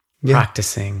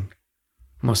 practicing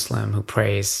Muslim who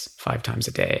prays 5 times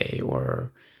a day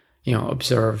or,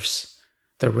 observes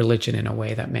the religion in a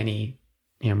way that many,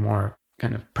 more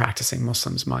kind of practicing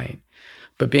Muslims might.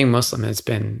 But being Muslim has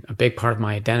been a big part of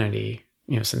my identity,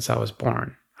 since I was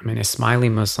born. I'm an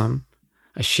Ismaili Muslim,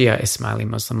 a Shia Ismaili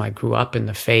Muslim. I grew up in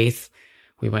the faith.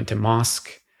 We went to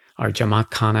mosque, our Jamaat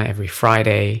Khana every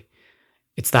Friday.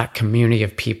 It's that community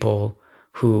of people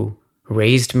who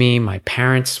raised me. My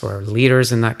parents were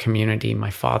leaders in that community. My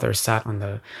father sat on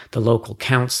the local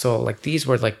council. Like, these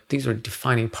were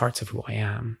defining parts of who I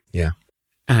am. Yeah.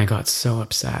 And I got so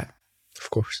upset. Of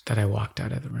course. That I walked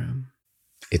out of the room.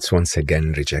 It's once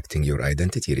again rejecting your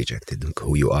identity, rejected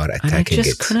who you are, attacking it. And I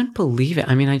just couldn't believe it.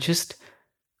 I just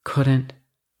couldn't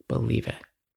believe it.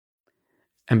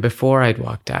 And before I'd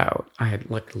walked out, I had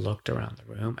looked around the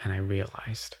room and I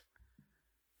realized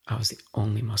I was the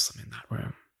only Muslim in that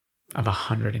room of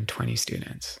 120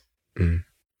 students. Mm.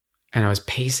 And I was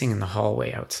pacing in the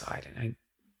hallway outside and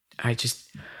I just,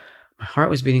 my heart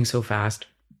was beating so fast.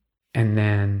 And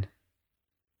then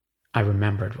I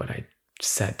remembered what I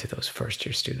said to those first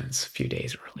year students a few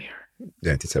days earlier.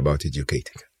 That it's about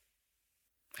educating.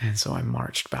 And so I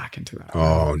marched back into that room.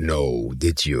 Oh no,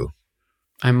 did you?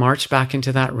 I marched back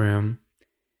into that room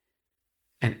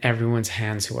and everyone's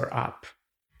hands who were up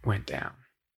went down.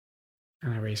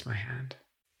 And I raised my hand.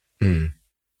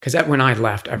 Because when I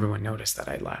left, everyone noticed that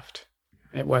I left.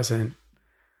 It wasn't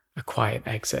a quiet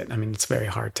exit. It's very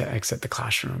hard to exit the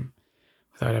classroom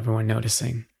without everyone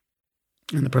noticing.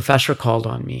 And the professor called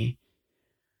on me.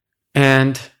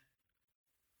 And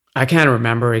I can't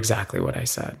remember exactly what I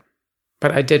said,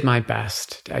 but I did my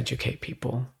best to educate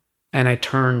people. And I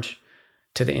turned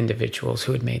to the individuals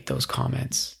who had made those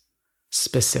comments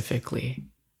specifically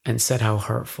and said how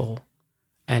hurtful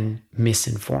and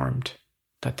misinformed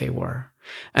that they were.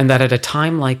 And that at a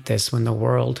time like this, when the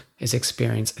world is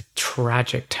experiencing a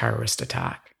tragic terrorist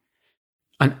attack,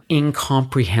 an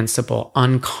incomprehensible,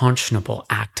 unconscionable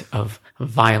act of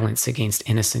violence against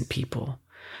innocent people,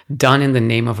 done in the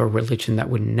name of a religion that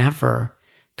would never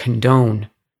condone,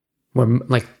 where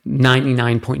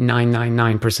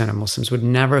 99.999% of Muslims would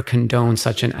never condone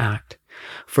such an act,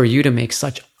 for you to make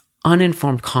such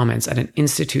uninformed comments at an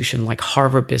institution like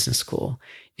Harvard Business School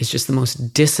is just the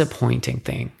most disappointing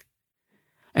thing.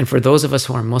 And for those of us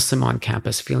who are Muslim on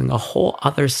campus, feeling a whole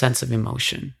other sense of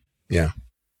emotion. Yeah.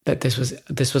 That this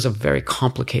was a very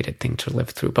complicated thing to live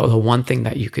through. But the one thing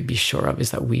that you could be sure of is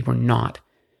that we were not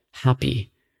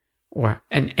happy or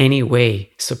in any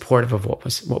way supportive of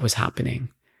what was happening.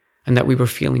 And that we were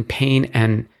feeling pain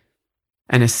and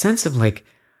a sense of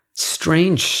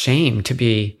strange shame to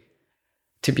be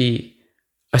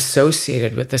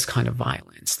associated with this kind of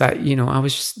violence. That,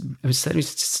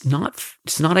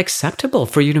 it's not acceptable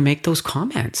for you to make those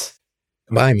comments.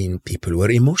 But people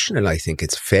were emotional. I think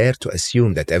it's fair to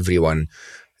assume that every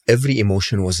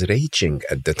emotion was raging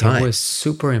at the time. It was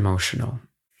super emotional.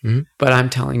 Mm-hmm. But I'm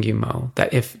telling you, Mo,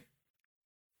 that if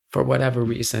for whatever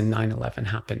reason 9/11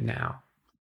 happened now,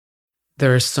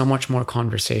 there is so much more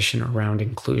conversation around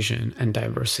inclusion and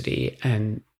diversity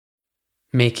and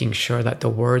making sure that the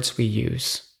words we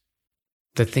use,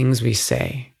 the things we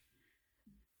say,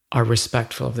 are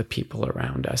respectful of the people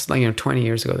around us. 20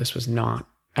 years ago, this was not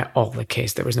at all the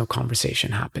case. There was no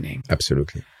conversation happening.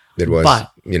 Absolutely. There was,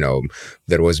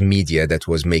 there was media that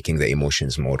was making the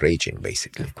emotions more raging,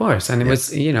 basically. Of course. And it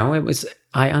was,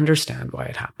 I understand why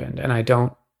it happened. And I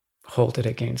don't hold it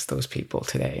against those people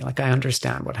today. Like, I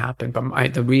understand what happened.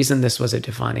 But the reason this was a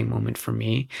defining moment for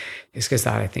me is because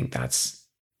I think that's,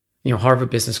 Harvard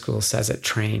Business School says it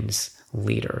trains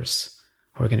leaders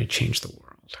who are going to change the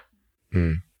world.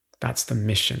 Mm. That's the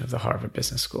mission of the Harvard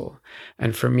Business School.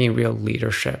 And for me, real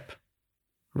leadership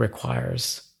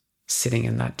requires sitting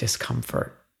in that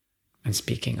discomfort and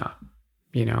speaking up,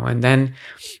 And then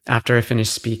after I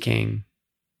finished speaking,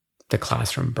 the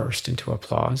classroom burst into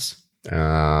applause.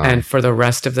 And for the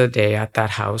rest of the day at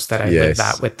that house that I lived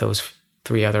at with those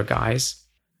 3 other guys,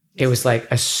 it was like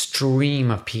a stream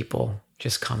of people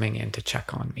just coming in to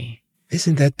check on me.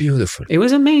 Isn't that beautiful? It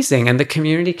was amazing. And the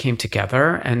community came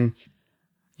together and,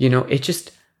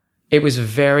 it was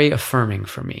very affirming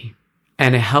for me.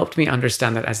 And it helped me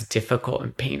understand that as difficult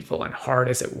and painful and hard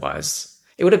as it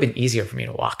would have been easier for me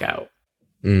to walk out.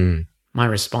 Mm. My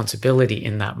responsibility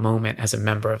in that moment as a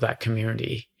member of that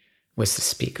community was to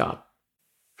speak up.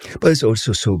 But it's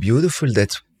also so beautiful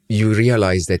that you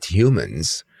realize that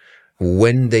humans,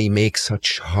 when they make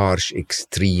such harsh,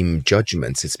 extreme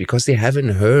judgments, it's because they haven't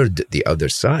heard the other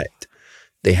side.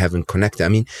 They haven't connected. I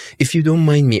mean, if you don't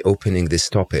mind me opening this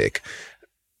topic,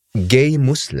 gay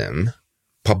Muslim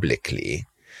publicly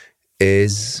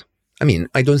is,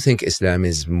 I don't think Islam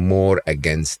is more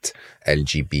against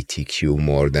LGBTQ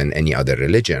more than any other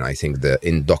religion. I think the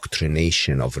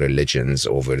indoctrination of religions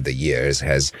over the years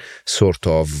has sort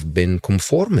of been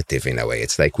conformative in a way.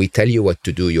 It's like we tell you what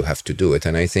to do, you have to do it.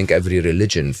 And I think every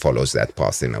religion follows that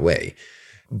path in a way.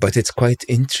 But it's quite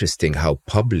interesting how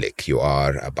public you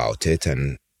are about it.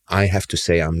 And I have to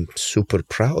say I'm super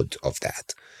proud of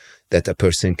that a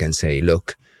person can say,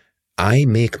 look, I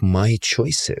make my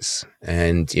choices.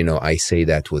 And, I say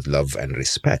that with love and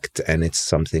respect. And it's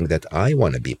something that I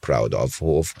want to be proud of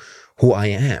who I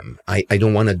am. I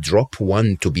don't want to drop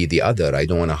one to be the other. I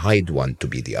don't want to hide one to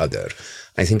be the other.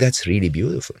 I think that's really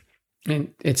beautiful.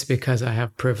 And it's because I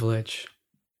have privilege.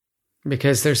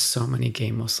 Because there's so many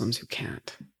gay Muslims who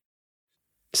can't.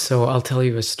 So I'll tell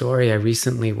you a story. I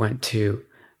recently went to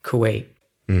Kuwait.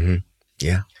 Mm-hmm.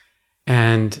 Yeah.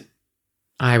 And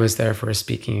I was there for a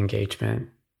speaking engagement.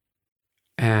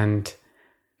 And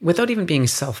without even being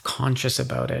self-conscious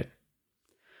about it,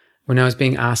 when I was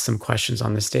being asked some questions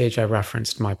on the stage, I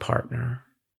referenced my partner,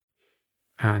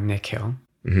 Nikhil,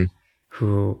 mm-hmm.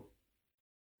 who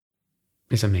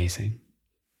is amazing.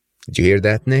 Did you hear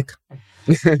that, Nick?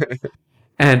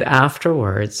 And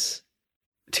afterwards,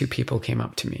 2 people came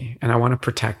up to me, and I want to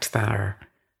protect their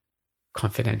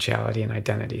confidentiality and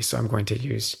identity. So I'm going to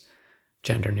use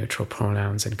gender neutral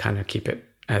pronouns and kind of keep it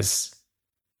as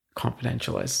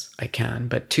confidential as I can.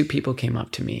 But 2 people came up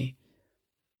to me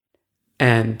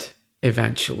and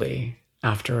eventually,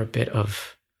 after a bit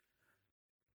of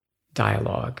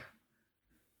dialogue,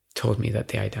 told me that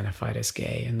they identified as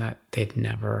gay and that they'd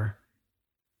never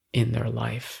in their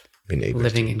life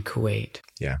living in Kuwait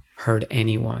heard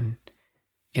anyone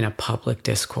in a public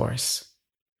discourse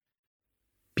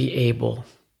be able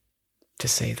to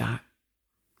say that,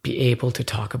 be able to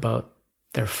talk about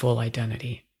their full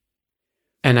identity.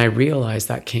 And I realized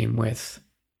that came with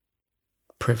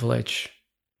privilege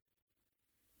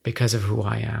because of who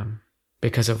I am,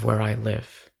 because of where I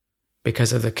live,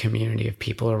 because of the community of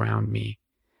people around me,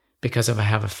 because I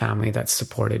have a family that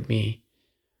supported me.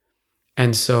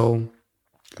 And so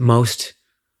most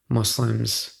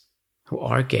Muslims who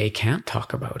are gay can't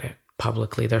talk about it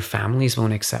publicly. Their families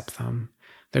won't accept them.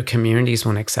 Their communities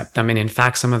won't accept them. And in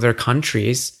fact, some of their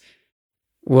countries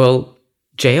will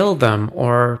jail them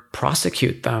or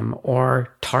prosecute them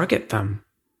or target them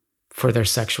for their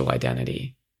sexual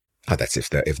identity. That's if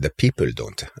the people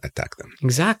don't attack them.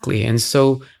 Exactly. And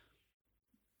so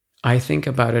I think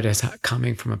about it as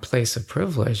coming from a place of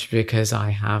privilege because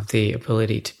I have the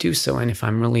ability to do so. And if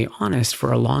I'm really honest,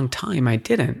 for a long time, I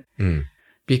didn't.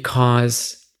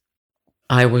 Because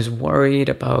I was worried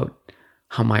about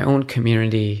how my own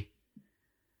community,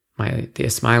 the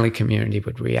Ismaili community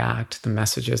would react, the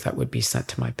messages that would be sent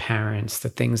to my parents, the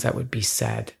things that would be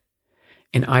said.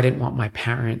 And I didn't want my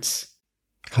parents.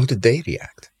 How did they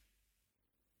react?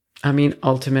 I mean,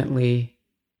 ultimately,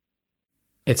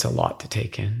 it's a lot to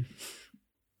take in,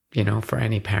 for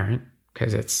any parent,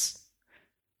 because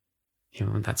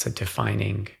that's a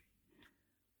defining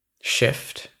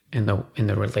shift in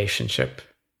the relationship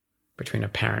between a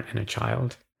parent and a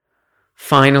child.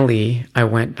 Finally, I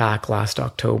went back last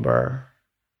October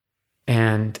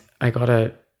and I got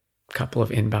a couple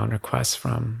of inbound requests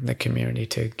from the community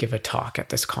to give a talk at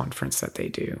this conference that they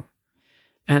do.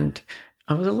 And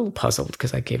I was a little puzzled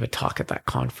because I gave a talk at that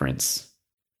conference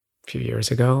a few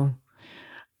years ago.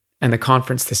 And the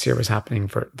conference that year was happening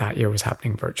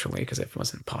virtually because it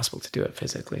wasn't possible to do it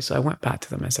physically. So I went back to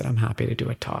them and I said, I'm happy to do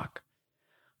a talk.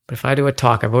 But if I do a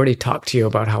talk, I've already talked to you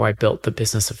about how I built the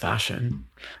business of fashion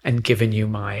and given you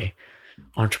my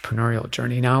entrepreneurial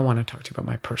journey. Now I want to talk to you about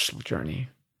my personal journey.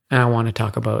 And I want to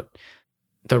talk about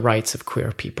the rights of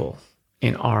queer people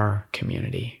in our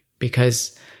community,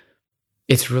 because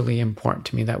it's really important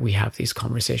to me that we have these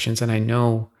conversations. And I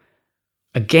know,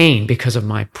 again, because of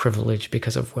my privilege,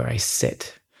 because of where I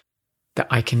sit, that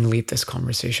I can lead this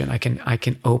conversation. I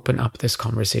can open up this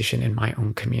conversation in my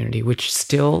own community, which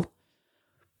still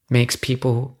makes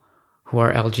people who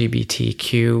are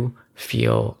LGBTQ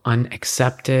feel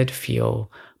unaccepted, feel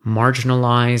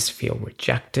marginalized, feel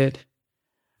rejected.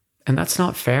 And that's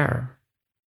not fair.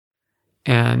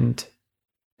 And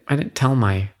I didn't tell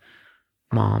my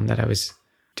mom that I was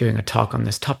doing a talk on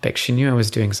this topic. She knew I was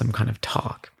doing some kind of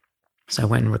talk. So I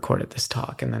went and recorded this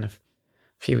talk. And then a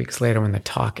few weeks later, when the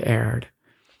talk aired,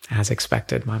 as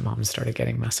expected, my mom started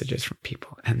getting messages from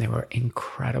people. And they were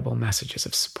incredible messages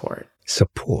of support.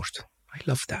 Support. I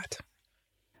love that.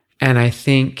 And I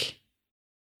think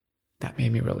that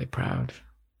made me really proud.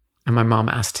 And my mom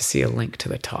asked to see a link to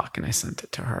the talk, and I sent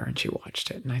it to her, and she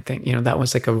watched it. And I think, that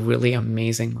was like a really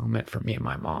amazing moment for me and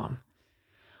my mom.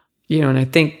 And I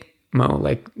think, Mo,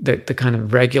 like the kind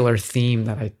of regular theme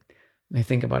that I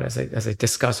think about as I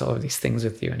discuss all of these things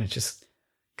with you, and it's just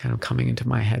kind of coming into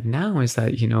my head now, is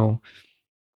that,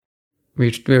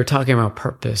 we were talking about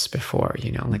purpose before,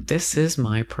 like this is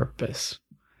my purpose.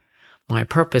 My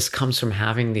purpose comes from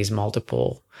having these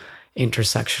multiple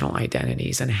intersectional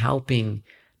identities and helping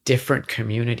different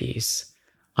communities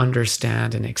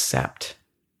understand and accept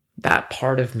that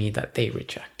part of me that they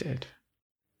rejected,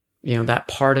 that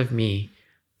part of me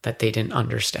that they didn't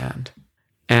understand.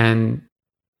 And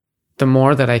the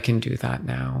more that I can do that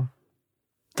now,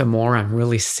 the more I'm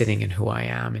really sitting in who I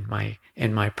am,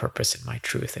 in my purpose, in my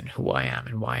truth, and who I am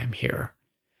and why I'm here.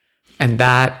 And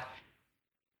that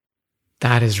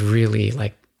is really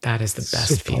that is the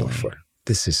best feeling. Powerful.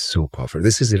 This is so powerful.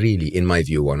 This is really, in my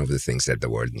view, one of the things that the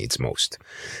world needs most.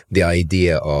 The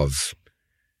idea of,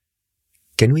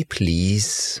 can we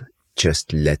please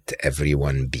just let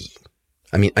everyone be?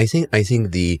 I mean, I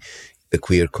think the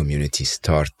queer community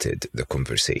started the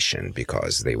conversation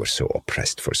because they were so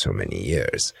oppressed for so many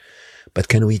years. But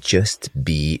can we just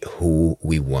be who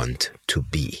we want to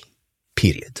be?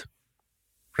 Period.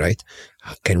 Right?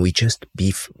 Can we just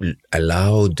be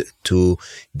allowed to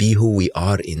be who we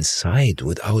are inside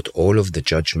without all of the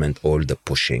judgment, all the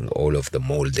pushing, all of the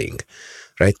molding?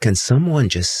 Right? Can someone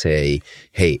just say,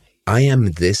 hey, I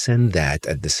am this and that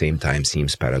at the same time?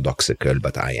 Seems paradoxical,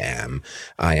 but I am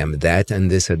that and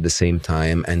this at the same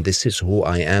time, and this is who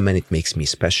I am, and it makes me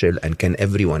special. And can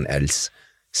everyone else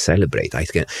celebrate?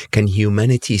 Can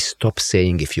humanity stop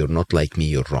saying, if you're not like me,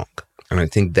 you're wrong? And I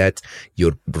think that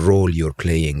your role you're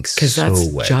playing so well.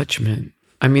 Because that's judgment.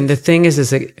 I mean, the thing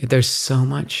is like, there's so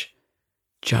much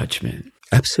judgment.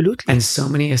 Absolutely. And so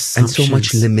many assumptions. And so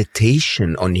much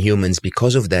limitation on humans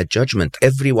because of that judgment.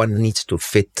 Everyone needs to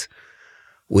fit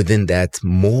within that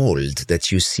mold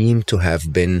that you seem to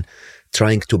have been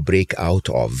trying to break out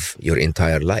of your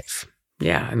entire life.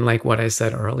 Yeah. And like what I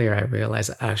said earlier, I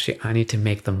realized actually I need to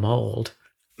make the mold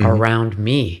around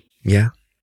me. Yeah.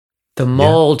 The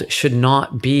mold should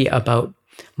not be about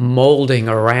molding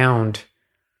around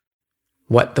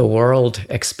what the world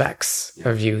expects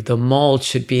of you. The mold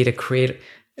should be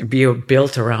be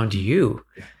built around you.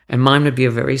 And mine would be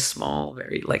a very small,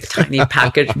 very tiny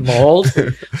packaged mold,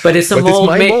 but it's a mold.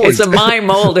 It's my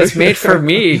mold. It's made for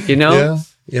me,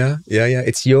 Yeah.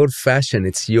 It's your fashion.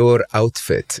 It's your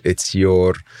outfit. It's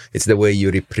the way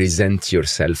you represent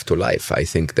yourself to life. I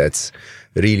think that's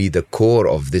really the core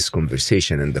of this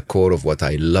conversation, and the core of what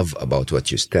I love about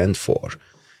what you stand for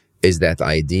is that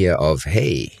idea of,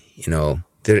 hey,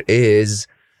 there is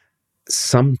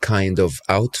some kind of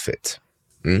outfit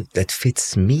that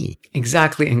fits me.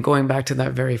 Exactly. And going back to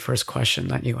that very first question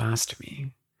that you asked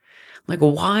me,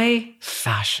 why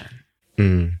fashion?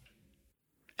 And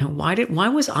why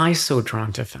was I so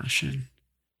drawn to fashion?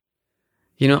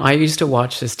 I used to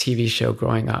watch this TV show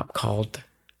growing up called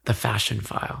The Fashion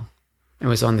File. It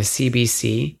was on the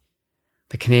CBC.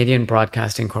 the Canadian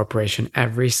Broadcasting Corporation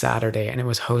every Saturday, and it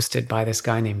was hosted by this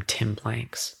guy named Tim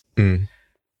Blanks. Mm.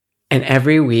 And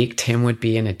every week, Tim would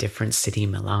be in a different city,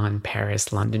 Milan,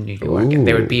 Paris, London, New York. Ooh. And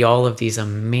there would be all of these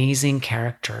amazing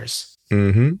characters.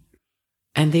 Mm-hmm.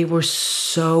 And they were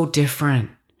so different.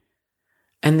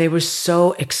 And they were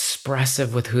so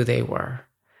expressive with who they were.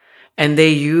 And they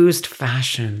used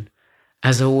fashion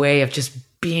as a way of just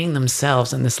being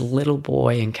themselves. And this little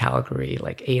boy in Calgary,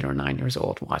 like 8 or 9 years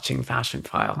old, watching Fashion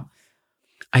File,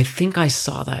 I think I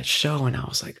saw that show and I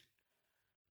was like,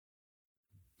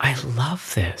 I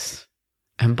love this.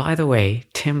 And by the way,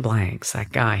 Tim Blanks,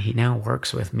 that guy, he now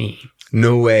works with me.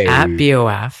 No way. At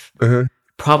BOF, Uh-huh.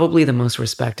 probably the most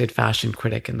respected fashion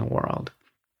critic in the world.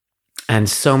 And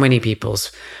so many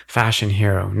people's fashion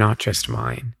hero, not just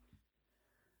mine.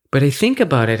 But I think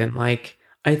about it and like,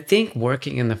 I think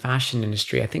working in the fashion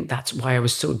industry, I think that's why I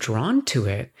was so drawn to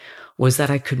it, was that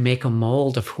I could make a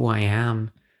mold of who I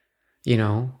am, you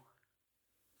know,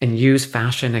 and use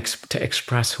fashion to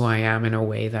express who I am in a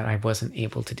way that I wasn't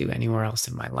able to do anywhere else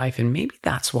in my life. And maybe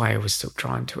that's why I was so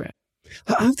drawn to it.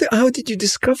 How did you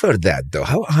discover that, though?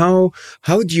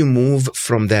 How do you move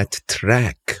from that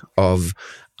track of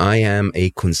I am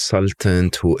a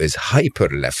consultant who is hyper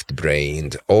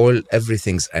left-brained,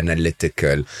 everything's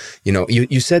analytical. You know,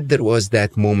 you said there was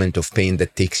that moment of pain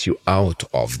that takes you out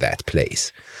of that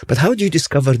place. But how do you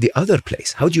discover the other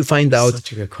place? How do you find out?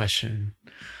 Such a good question.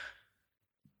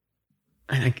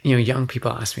 And you know, young people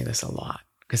ask me this a lot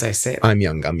because I say, I'm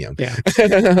young. Yeah.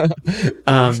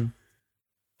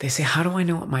 They say, how do I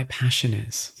know what my passion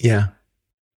is? Yeah.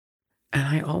 And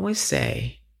I always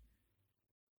say,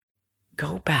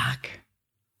 go back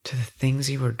to the things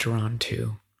you were drawn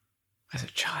to as a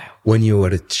child. When you were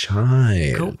a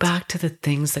child. Go back to the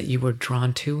things that you were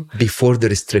drawn to. Before the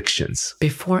restrictions.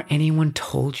 Before anyone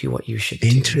told you what you should do.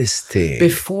 Interesting.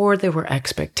 Before there were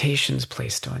expectations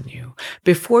placed on you.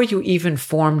 Before you even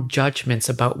formed judgments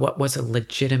about what was a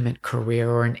legitimate career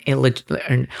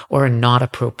or a not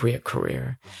appropriate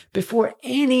career. Before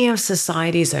any of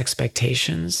society's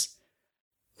expectations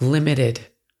limited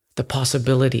the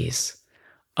possibilities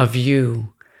of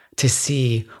you to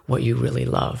see what you really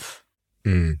love.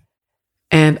 Mm.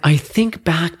 And I think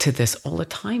back to this all the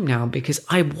time now because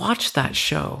I watched that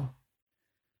show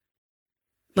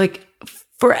like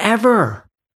forever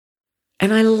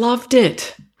and I loved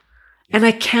it. And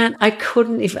I can't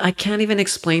even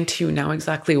explain to you now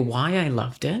exactly why I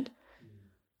loved it,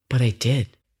 but I did.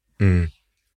 Mm.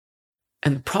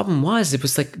 And the problem was, it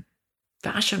was like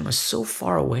fashion was so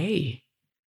far away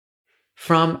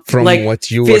from like what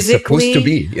you were supposed to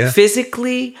be. Yeah.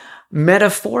 Physically,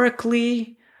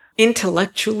 metaphorically,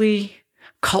 intellectually,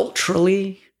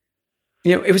 culturally.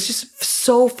 You know, it was just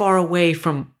so far away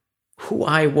from who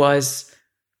I was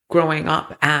growing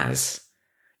up as.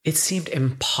 It seemed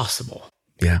impossible.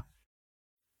 Yeah.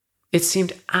 It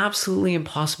seemed absolutely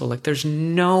impossible. Like there's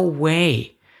no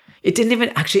way. It didn't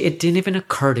even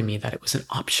occur to me that it was an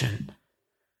option.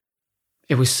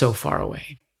 It was so far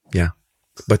away. Yeah.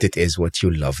 But it is what you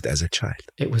loved as a child.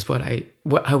 It was what I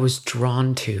was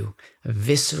drawn to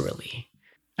viscerally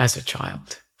as a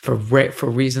child for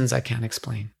reasons I can't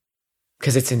explain,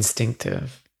 because it's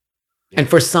instinctive. And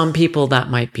for some people that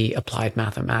might be applied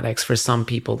mathematics. For some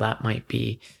people that might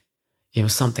be, you know,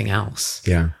 something else.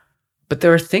 Yeah. But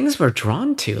there are things we're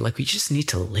drawn to. Like we just need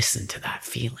to listen to that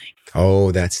feeling.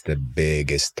 Oh, that's the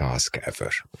biggest task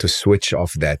ever. To switch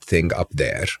off that thing up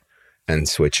there and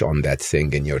switch on that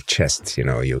thing in your chest, you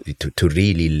know, to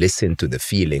really listen to the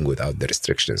feeling without the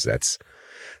restrictions. That's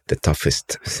the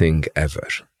toughest thing ever.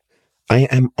 I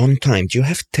am on time. Do you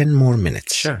have 10 more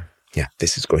minutes? Sure. Yeah,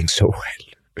 this is going so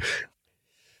well.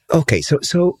 Okay,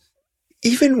 so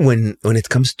even when it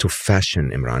comes to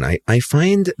fashion, Imran, I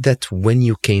find that when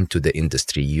you came to the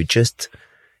industry, you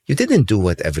didn't do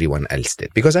what everyone else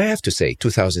did. Because I have to say,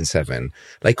 2007,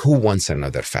 like who wants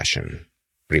another fashion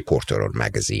reporter or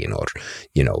magazine or,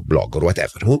 you know, blog or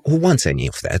whatever? Who wants any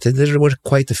of that? There were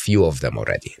quite a few of them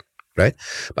already, right?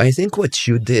 But I think what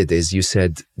you did is you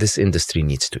said, this industry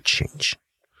needs to change.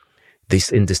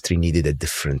 This industry needed a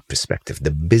different perspective.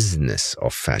 The business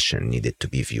of fashion needed to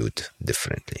be viewed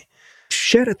differently.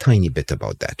 Share a tiny bit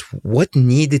about that. What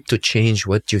needed to change?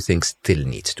 What do you think still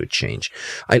needs to change?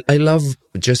 I love,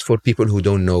 just for people who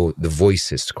don't know, the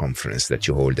Voices conference that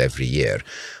you hold every year,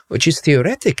 which is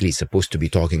theoretically supposed to be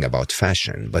talking about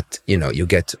fashion, but you know, you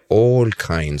get all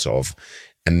kinds of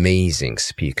amazing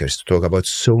speakers to talk about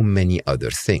so many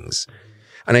other things.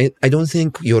 And I don't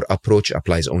think your approach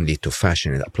applies only to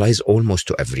fashion. It applies almost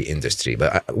to every industry.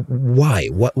 But why?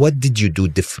 What did you do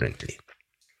differently?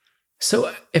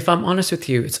 So if I'm honest with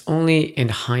you, it's only in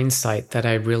hindsight that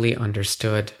I really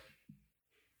understood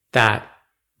that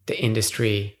the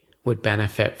industry would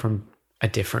benefit from a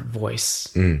different voice,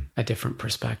 a different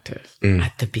perspective.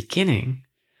 At the beginning,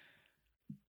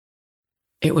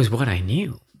 it was what I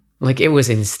knew. Like, it was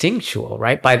instinctual,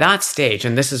 right? By that stage,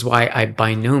 and this is why I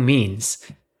by no means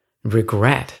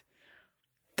regret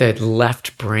the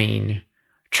left brain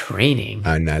training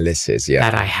analysis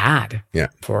that I had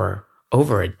for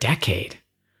over a decade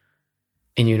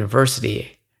in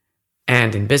university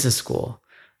and in business school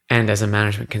and as a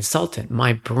management consultant.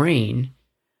 My brain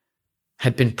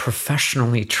had been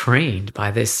professionally trained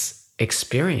by this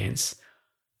experience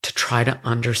to try to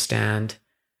understand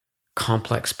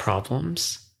complex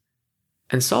problems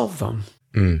and solve them,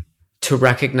 to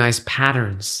recognize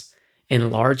patterns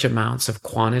in large amounts of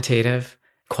qualitative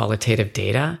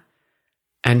data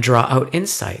and draw out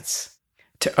insights,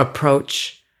 to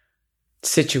approach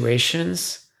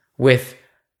situations with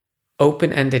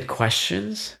open-ended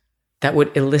questions that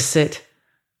would elicit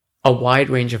a wide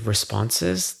range of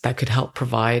responses that could help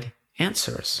provide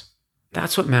answers.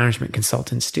 That's what management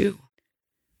consultants do.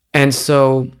 And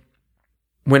so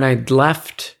when I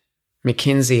left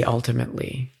McKinsey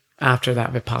ultimately after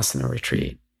that Vipassana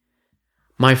retreat,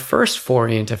 my first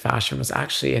foray into fashion was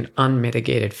actually an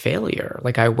unmitigated failure.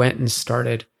 Like, I went and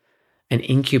started an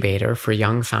incubator for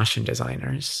young fashion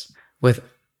designers with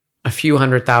a few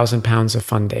 £100,000 of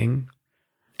funding,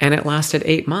 and it lasted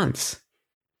 8 months.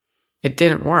 It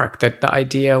didn't work. That the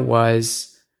idea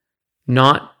was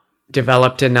not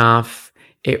developed enough.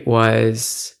 It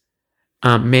was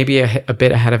maybe a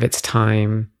bit ahead of its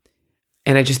time,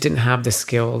 and I just didn't have the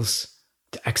skills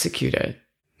to execute it.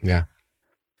 Yeah.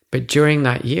 But during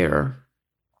that year,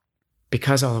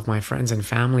 because all of my friends and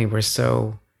family were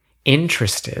so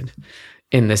interested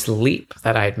in this leap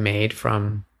that I'd made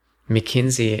from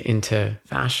McKinsey into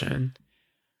fashion,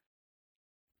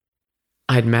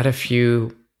 I'd met a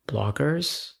few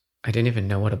bloggers. I didn't even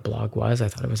know what a blog was. I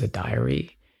thought it was a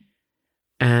diary.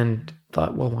 And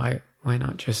thought, well, why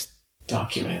not just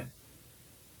document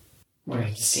what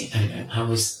I'd seen?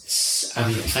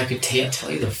 If I could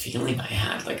tell you the feeling I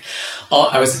had,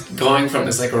 I was going from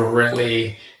this a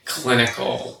really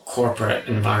clinical corporate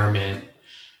environment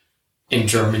in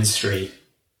German Street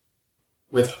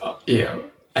with,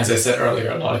 as I said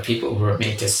earlier, a lot of people who were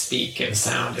made to speak and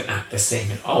sound and act the same.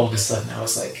 And all of a sudden I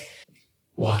was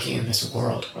walking in this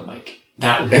world where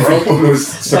that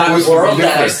world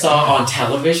that I saw on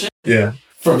television,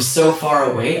 from so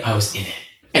far away, I was in it.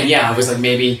 And I was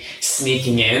maybe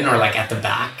sneaking in or at the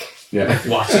back,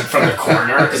 watching from the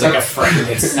corner because a friend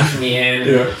had snuck me in.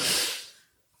 Yeah.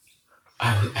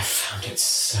 I found it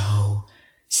so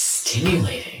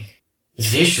stimulating,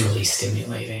 visually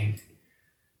stimulating.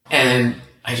 And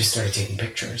I just started taking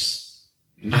pictures.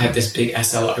 I had this big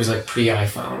SLR, it was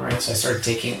pre-iPhone, right? So I started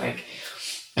taking an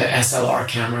SLR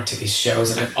camera to these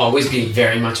shows, and I'd always be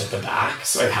very much at the back.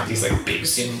 So I'd have these big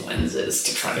zoom lenses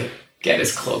to try to get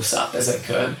as close up as I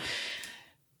could.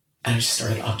 And I just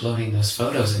started uploading those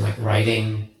photos and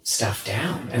writing stuff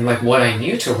down. And what I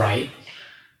knew to write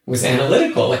was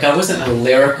analytical. I wasn't a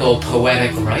lyrical,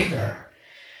 poetic writer.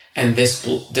 And this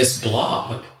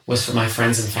blog was for my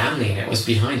friends and family, and it was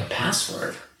behind a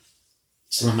password.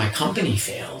 So when my company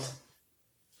failed,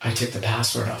 I took the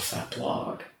password off that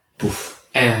blog. Poof.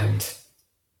 And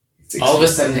all of a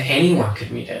sudden anyone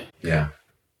could read it. Yeah.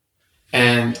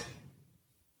 And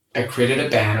I created a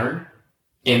banner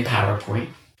in PowerPoint,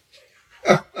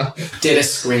 did a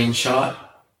screenshot,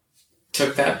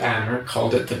 took that banner,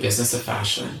 called it The Business of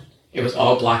Fashion. It was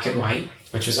all black and white,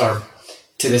 which was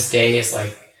to this day is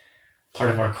part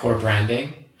of our core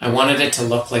branding. I wanted it to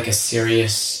look like a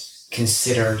serious,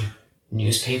 considered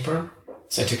newspaper.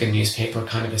 So I took a newspaper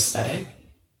kind of aesthetic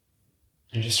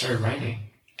and I just started writing.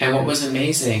 And what was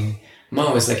amazing,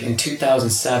 Mo, is in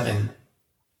 2007,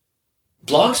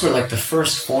 blogs were the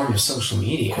first form of social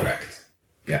media. Correct.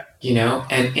 Yeah.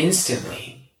 And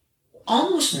instantly,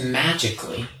 almost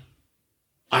magically,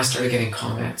 I started getting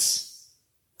comments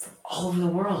from all over the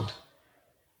world.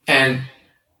 And,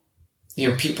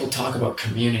 people talk about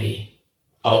community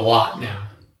a lot now.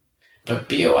 But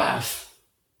BOF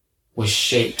was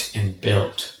shaped and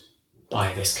built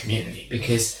by this community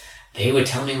because they would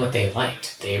tell me what they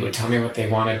liked. They would tell me what they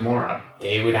wanted more of.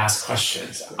 They would ask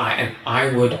questions.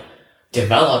 I would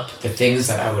develop the things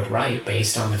that I would write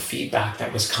based on the feedback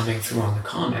that was coming through on the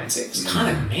comments. It was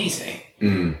kind of amazing.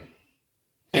 Mm.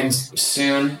 And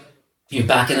soon,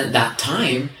 back in at that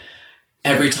time,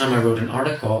 every time I wrote an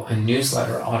article, a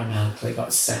newsletter automatically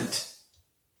got sent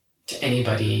to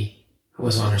anybody who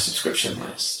was on our subscription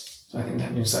list. So I think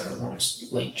that newsletter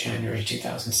launched late January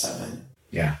 2007.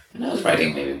 Yeah. And I was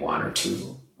writing maybe 1 or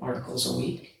 2 articles a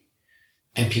week.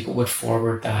 And people would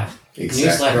forward that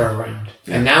newsletter around.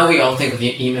 Yeah. And now we all think of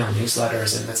the email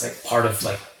newsletters and that's like part of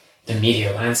like the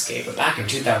media landscape. But back in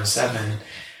 2007,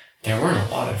 there weren't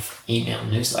a lot of email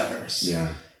newsletters.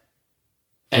 Yeah.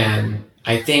 And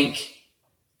I think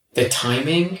the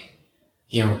timing,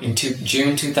 in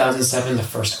June 2007, the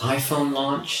first iPhone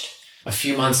launched. A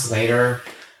few months later,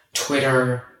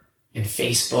 Twitter and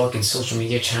Facebook and social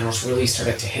media channels really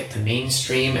started to hit the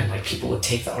mainstream, and like people would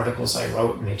take the articles I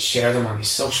wrote and they'd share them on these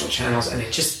social channels, and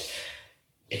it just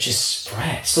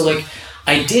spread. So like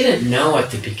I didn't know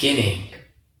at the beginning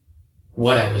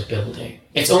what I was building.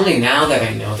 It's only now that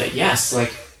I know that yes,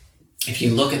 like if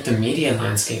you look at the media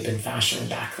landscape in fashion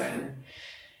back then,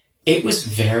 it was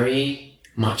very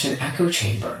much an echo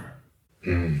chamber.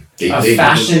 Of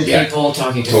fashion people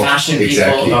talking to fashion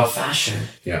people about fashion.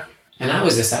 Yeah. And I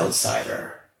was this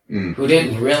outsider who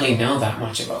didn't really know that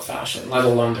much about fashion, let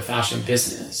alone the fashion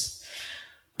business.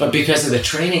 But because of the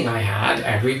training I had,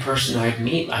 every person I'd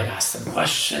meet, I'd ask them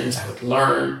questions, I would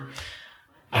learn.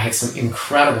 I had some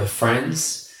incredible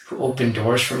friends who opened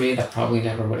doors for me that probably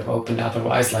never would have opened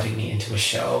otherwise, letting me into a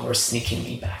show or sneaking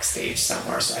me backstage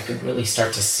somewhere so I could really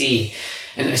start to see.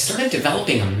 And I started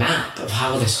developing a map of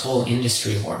how this whole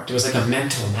industry worked. It was like a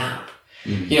mental map.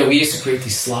 We used to create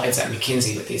these slides at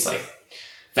McKinsey with these like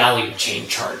value chain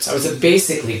charts. I was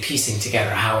basically piecing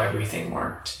together how everything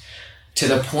worked to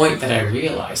the point that I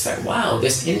realized that, wow,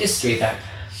 this industry that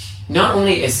not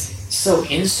only is so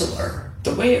insular,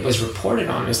 the way it was reported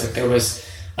on is like there was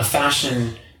a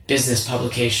fashion business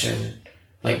publication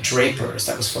like Draper's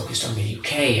that was focused on the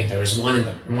UK, and there was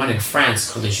one in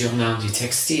France called the Journal du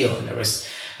Textile, and there was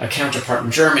a counterpart in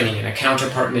Germany and a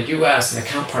counterpart in the US and a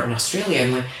counterpart in Australia,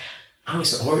 and like I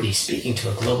was already speaking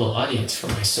to a global audience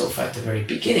from my sofa at the very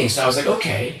beginning. So I was like,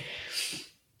 okay,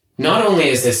 not only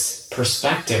is this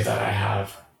perspective that I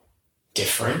have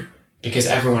different because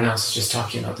everyone else is just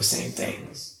talking about the same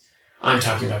things. I'm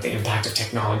talking about the impact of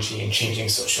technology and changing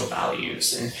social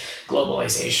values and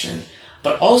globalization.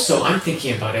 But also I'm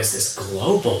thinking about it as this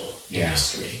global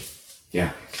industry.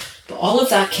 Yeah. But all of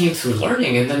that came through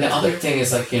learning. And then the other thing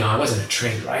is like, I wasn't a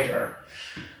trained writer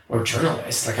or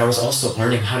journalist. Like I was also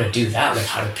learning how to do that, like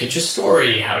how to pitch a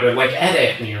story, how to like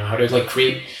edit, how to like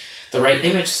create the right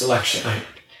image selection.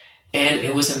 And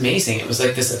it was amazing. It was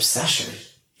like this obsession.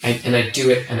 I'd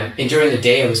do it. And during the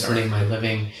day I was earning my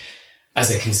living as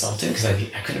a consultant because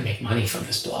I couldn't make money from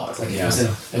this blog. Like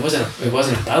it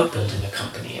wasn't about building a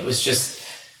company. It was just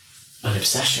an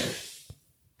obsession.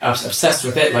 I was obsessed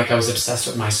with it like I was obsessed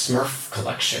with my Smurf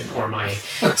collection or my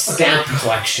stamp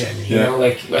collection,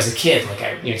 like as a kid, like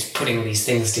I putting these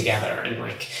things together and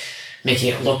like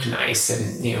making it look nice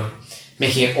and,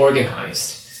 making it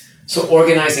organized. So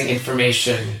organizing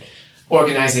information,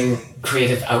 organizing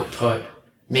creative output,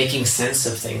 making sense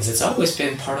of things, it's always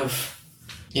been part of,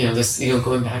 this,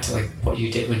 going back to like what you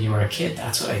did when you were a kid,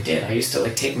 that's what I did. I used to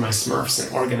like take my Smurfs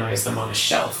and organize them on a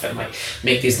shelf and like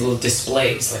make these little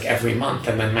displays like every month.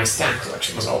 And then my stamp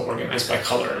collection was all organized by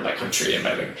color and by country and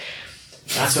by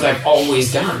that's what I've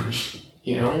always done,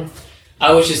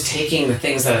 I was just taking the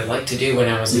things that I'd like to do when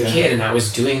I was a kid and I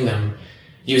was doing them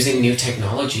using new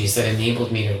technologies that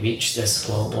enabled me to reach this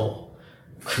global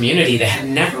community that had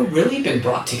never really been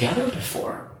brought together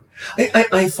before.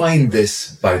 I find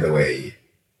this, by the way,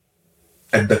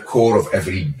 at the core of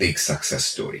every big success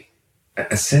story,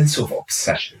 a sense of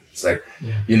obsession. It's like,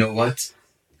 you know what?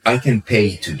 I can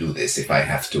pay to do this if I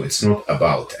have to. It's not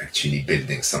about actually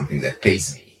building something that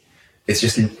pays me. It's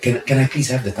just, can I please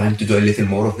have the time to do a little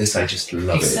more of this? I just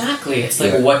love it. Exactly. It's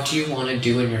like, what do you want to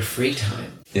do in your free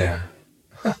time? Yeah.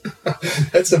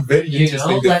 That's a very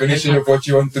interesting definition of what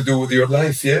you want to do with your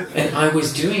life, yeah? And I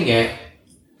was doing it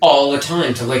all the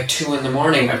time to like 2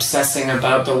 a.m, obsessing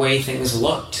about the way things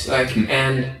looked.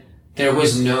 And there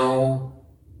was no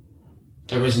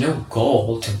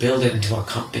goal to build it into a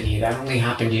company. That only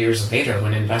happened years later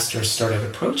when investors started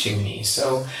approaching me.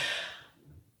 So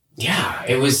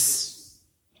it was,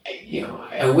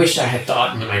 I wish I had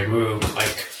thought in my room,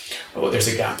 like, oh, there's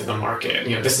a gap in the market.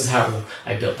 This is how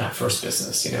I built that first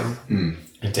business,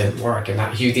 It didn't work.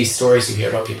 And these stories you hear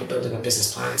about people building a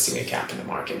business plan and seeing a gap in the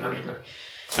market.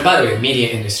 And by the way, the media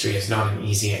industry is not an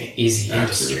easy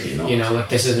industry. Not.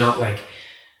 This is not like,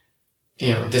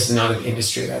 this is not an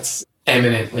industry that's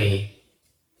eminently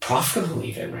profitable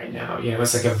even right now.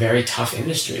 It's like a very tough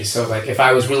industry. So like if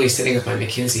I was really sitting with my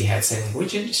McKinsey hat saying,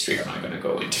 which industry am I going to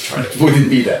go into? Try to wouldn't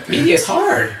be that. Media is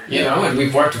hard, and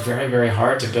we've worked very, very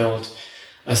hard to build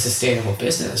a sustainable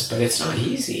business, but it's not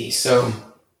easy. So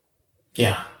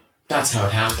That's how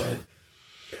it happened.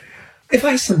 If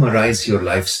I summarize your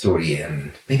life story,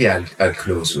 and maybe I'll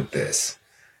close with this,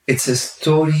 it's a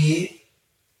story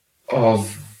of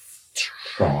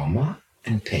trauma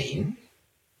and pain,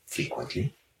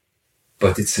 frequently,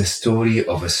 but it's a story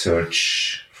of a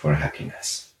search for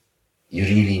happiness. You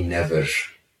really never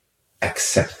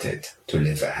accepted to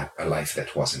live a life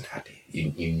that wasn't happy.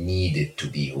 You needed to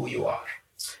be who you are.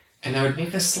 And I would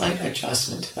make a slight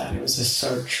adjustment to that. It was a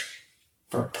search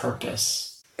for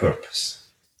purpose. Purpose.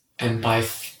 And by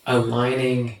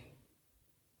aligning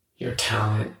your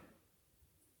talent,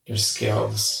 your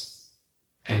skills,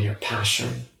 and your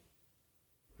passion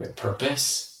with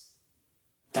purpose,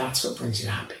 that's what brings you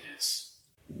happiness.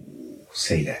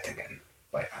 Say that again.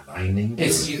 By aligning. I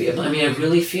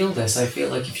really feel this. I feel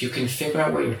like if you can figure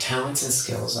out what your talents and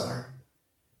skills are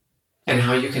and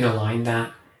how you can align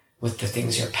that with the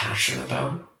things you're passionate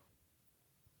about,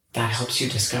 that helps you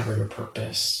discover your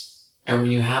purpose. And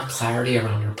when you have clarity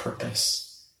around your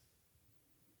purpose,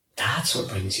 that's what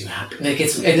brings you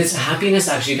happiness. It's happiness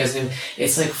actually doesn't,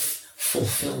 it's like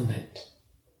fulfillment.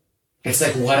 It's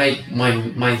like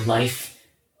my life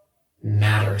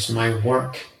matters. My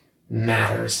work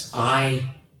matters.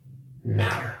 I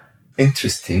matter.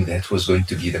 Interesting. That was going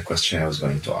to be the question I was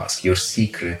going to ask. Your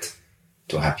secret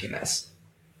to happiness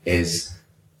is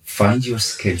find your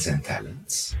skills and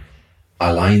talents,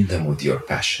 align them with your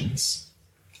passions,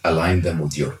 align them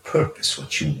with your purpose,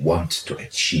 what you want to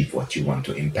achieve, what you want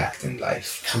to impact in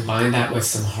life. Combine that with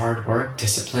some hard work,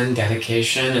 discipline,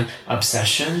 dedication, and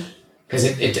obsession. Because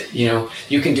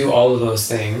you can do all of those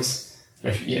things.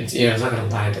 It's not going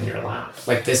to land in your lap.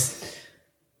 Like this,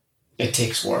 it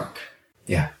takes work.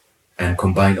 Yeah. And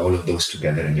combine all of those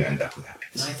together and you end up with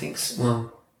happiness. I think so.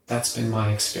 Well, that's been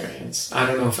my experience. I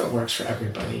don't know if it works for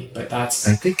everybody, but that's...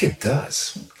 I think it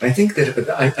does. I think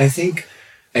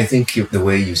the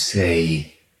way you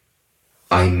say,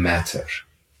 I matter,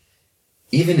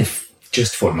 even if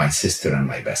just for my sister and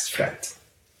my best friend,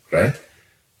 right?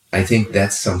 I think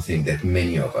that's something that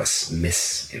many of us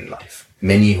miss in life.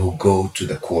 Many who go to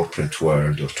the corporate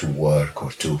world or to work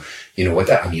or to, we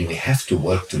have to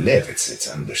work to live. It's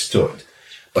understood.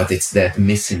 But it's that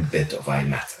missing bit of I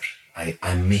matter.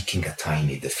 I'm making a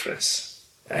tiny difference.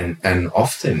 And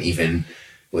often even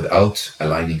without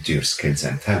aligning to your skills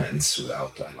and talents,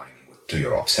 without aligning to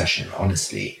your obsession,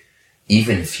 honestly,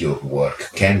 even if your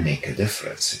work can make a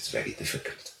difference, it's very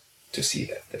difficult to see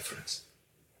that difference.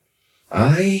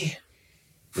 I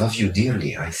love you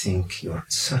dearly. I think you're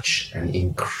such an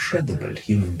incredible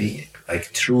human being,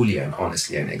 like truly and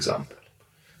honestly an example.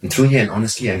 And truly and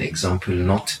honestly an example,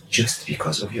 not just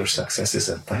because of your successes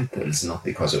and titles, not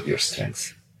because of your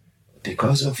strength,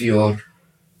 because of your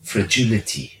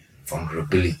fragility,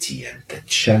 vulnerability, and the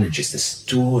challenges, the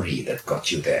story that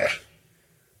got you there.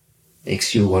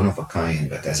 Makes you one of a kind,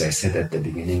 but as I said at the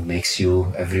beginning, makes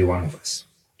you every one of us.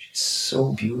 It's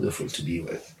so beautiful to be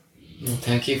with. Well,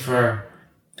 thank you for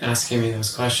asking me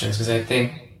those questions, because I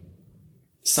think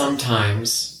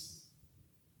sometimes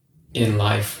in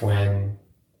life when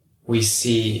we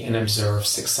see and observe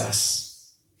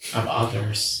success of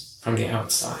others from the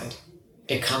outside,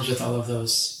 it comes with all of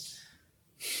those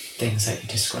things that you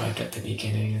described at the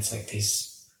beginning. It's like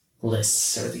these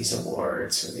lists or these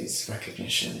awards or these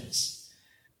recognitions.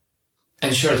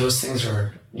 And sure, those things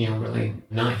are, really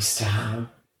nice to have.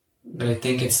 But I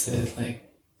think it's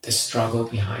the struggle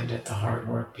behind it, the hard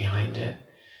work behind it,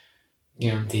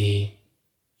 the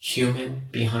human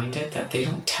behind it that they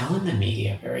don't tell in the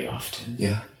media very often.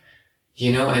 Yeah.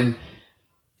 And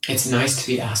it's nice to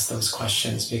be asked those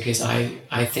questions, because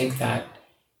I think that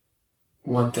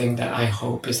one thing that I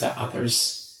hope is that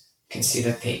others can see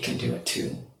that they can do it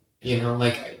too.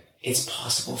 It's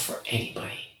possible for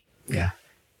anybody. Yeah.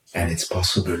 And it's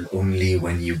possible only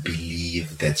when you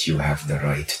believe that you have the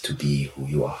right to be who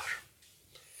you are.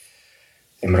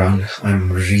 Imran,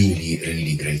 I'm really,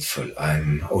 really grateful.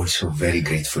 I'm also very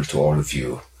grateful to all of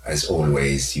you. As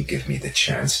always, you give me the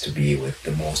chance to be with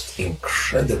the most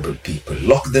incredible people.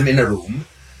 Lock them in a room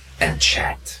and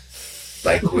chat.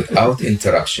 Like without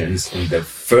interruptions in the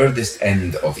furthest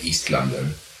end of East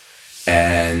London.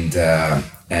 And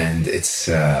it's...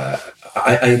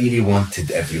 I really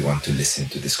wanted everyone to listen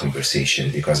to this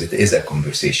conversation, because it is a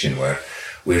conversation where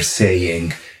we're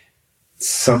saying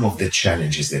some of the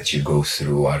challenges that you go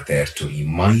through are there to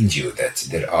remind you that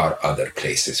there are other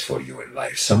places for you in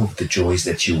life. Some of the joys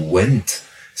that you went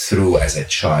through as a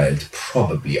child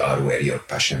probably are where your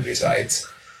passion resides.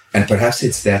 And perhaps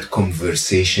it's that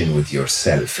conversation with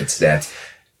yourself. It's that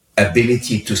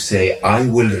ability to say, I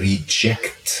will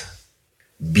reject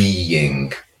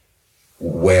being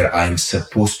where I'm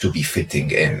supposed to be fitting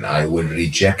in. I will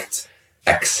reject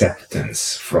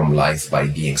acceptance from life by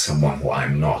being someone who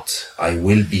I'm not. I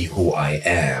will be who I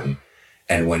am.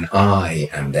 And when I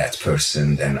am that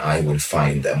person, then I will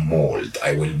find a mold.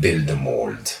 I will build a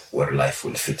mold where life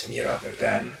will fit me rather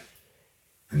than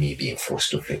me being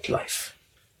forced to fit life.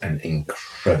 An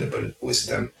incredible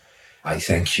wisdom. I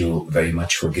thank you very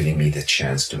much for giving me the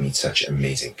chance to meet such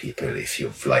amazing people. If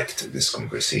you've liked this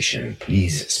conversation,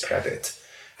 please spread it.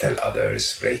 Tell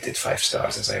others, rate it 5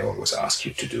 stars as I always ask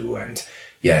you to do. And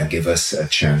yeah, give us a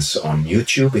chance on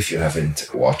YouTube if you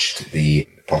haven't watched the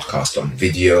podcast on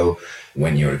video.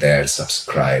 When you're there,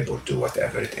 subscribe or do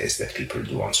whatever it is that people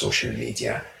do on social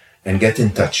media. And get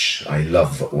in touch. I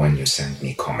love when you send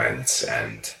me comments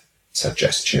and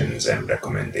suggestions and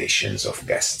recommendations of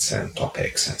guests and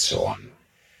topics and so on.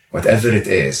 Whatever it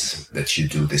is that you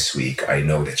do this week, I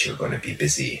know that you're going to be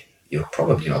busy. You're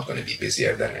probably not going to be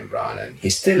busier than Imran. And he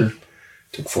still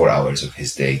took 4 hours of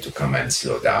his day to come and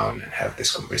slow down and have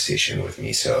this conversation with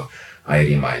me. So I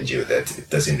remind you that it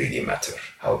doesn't really matter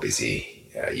how busy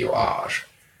you are.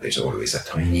 There's always a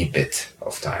tiny bit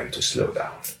of time to slow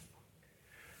down.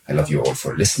 I love you all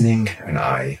for listening, and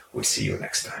I will see you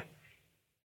next time.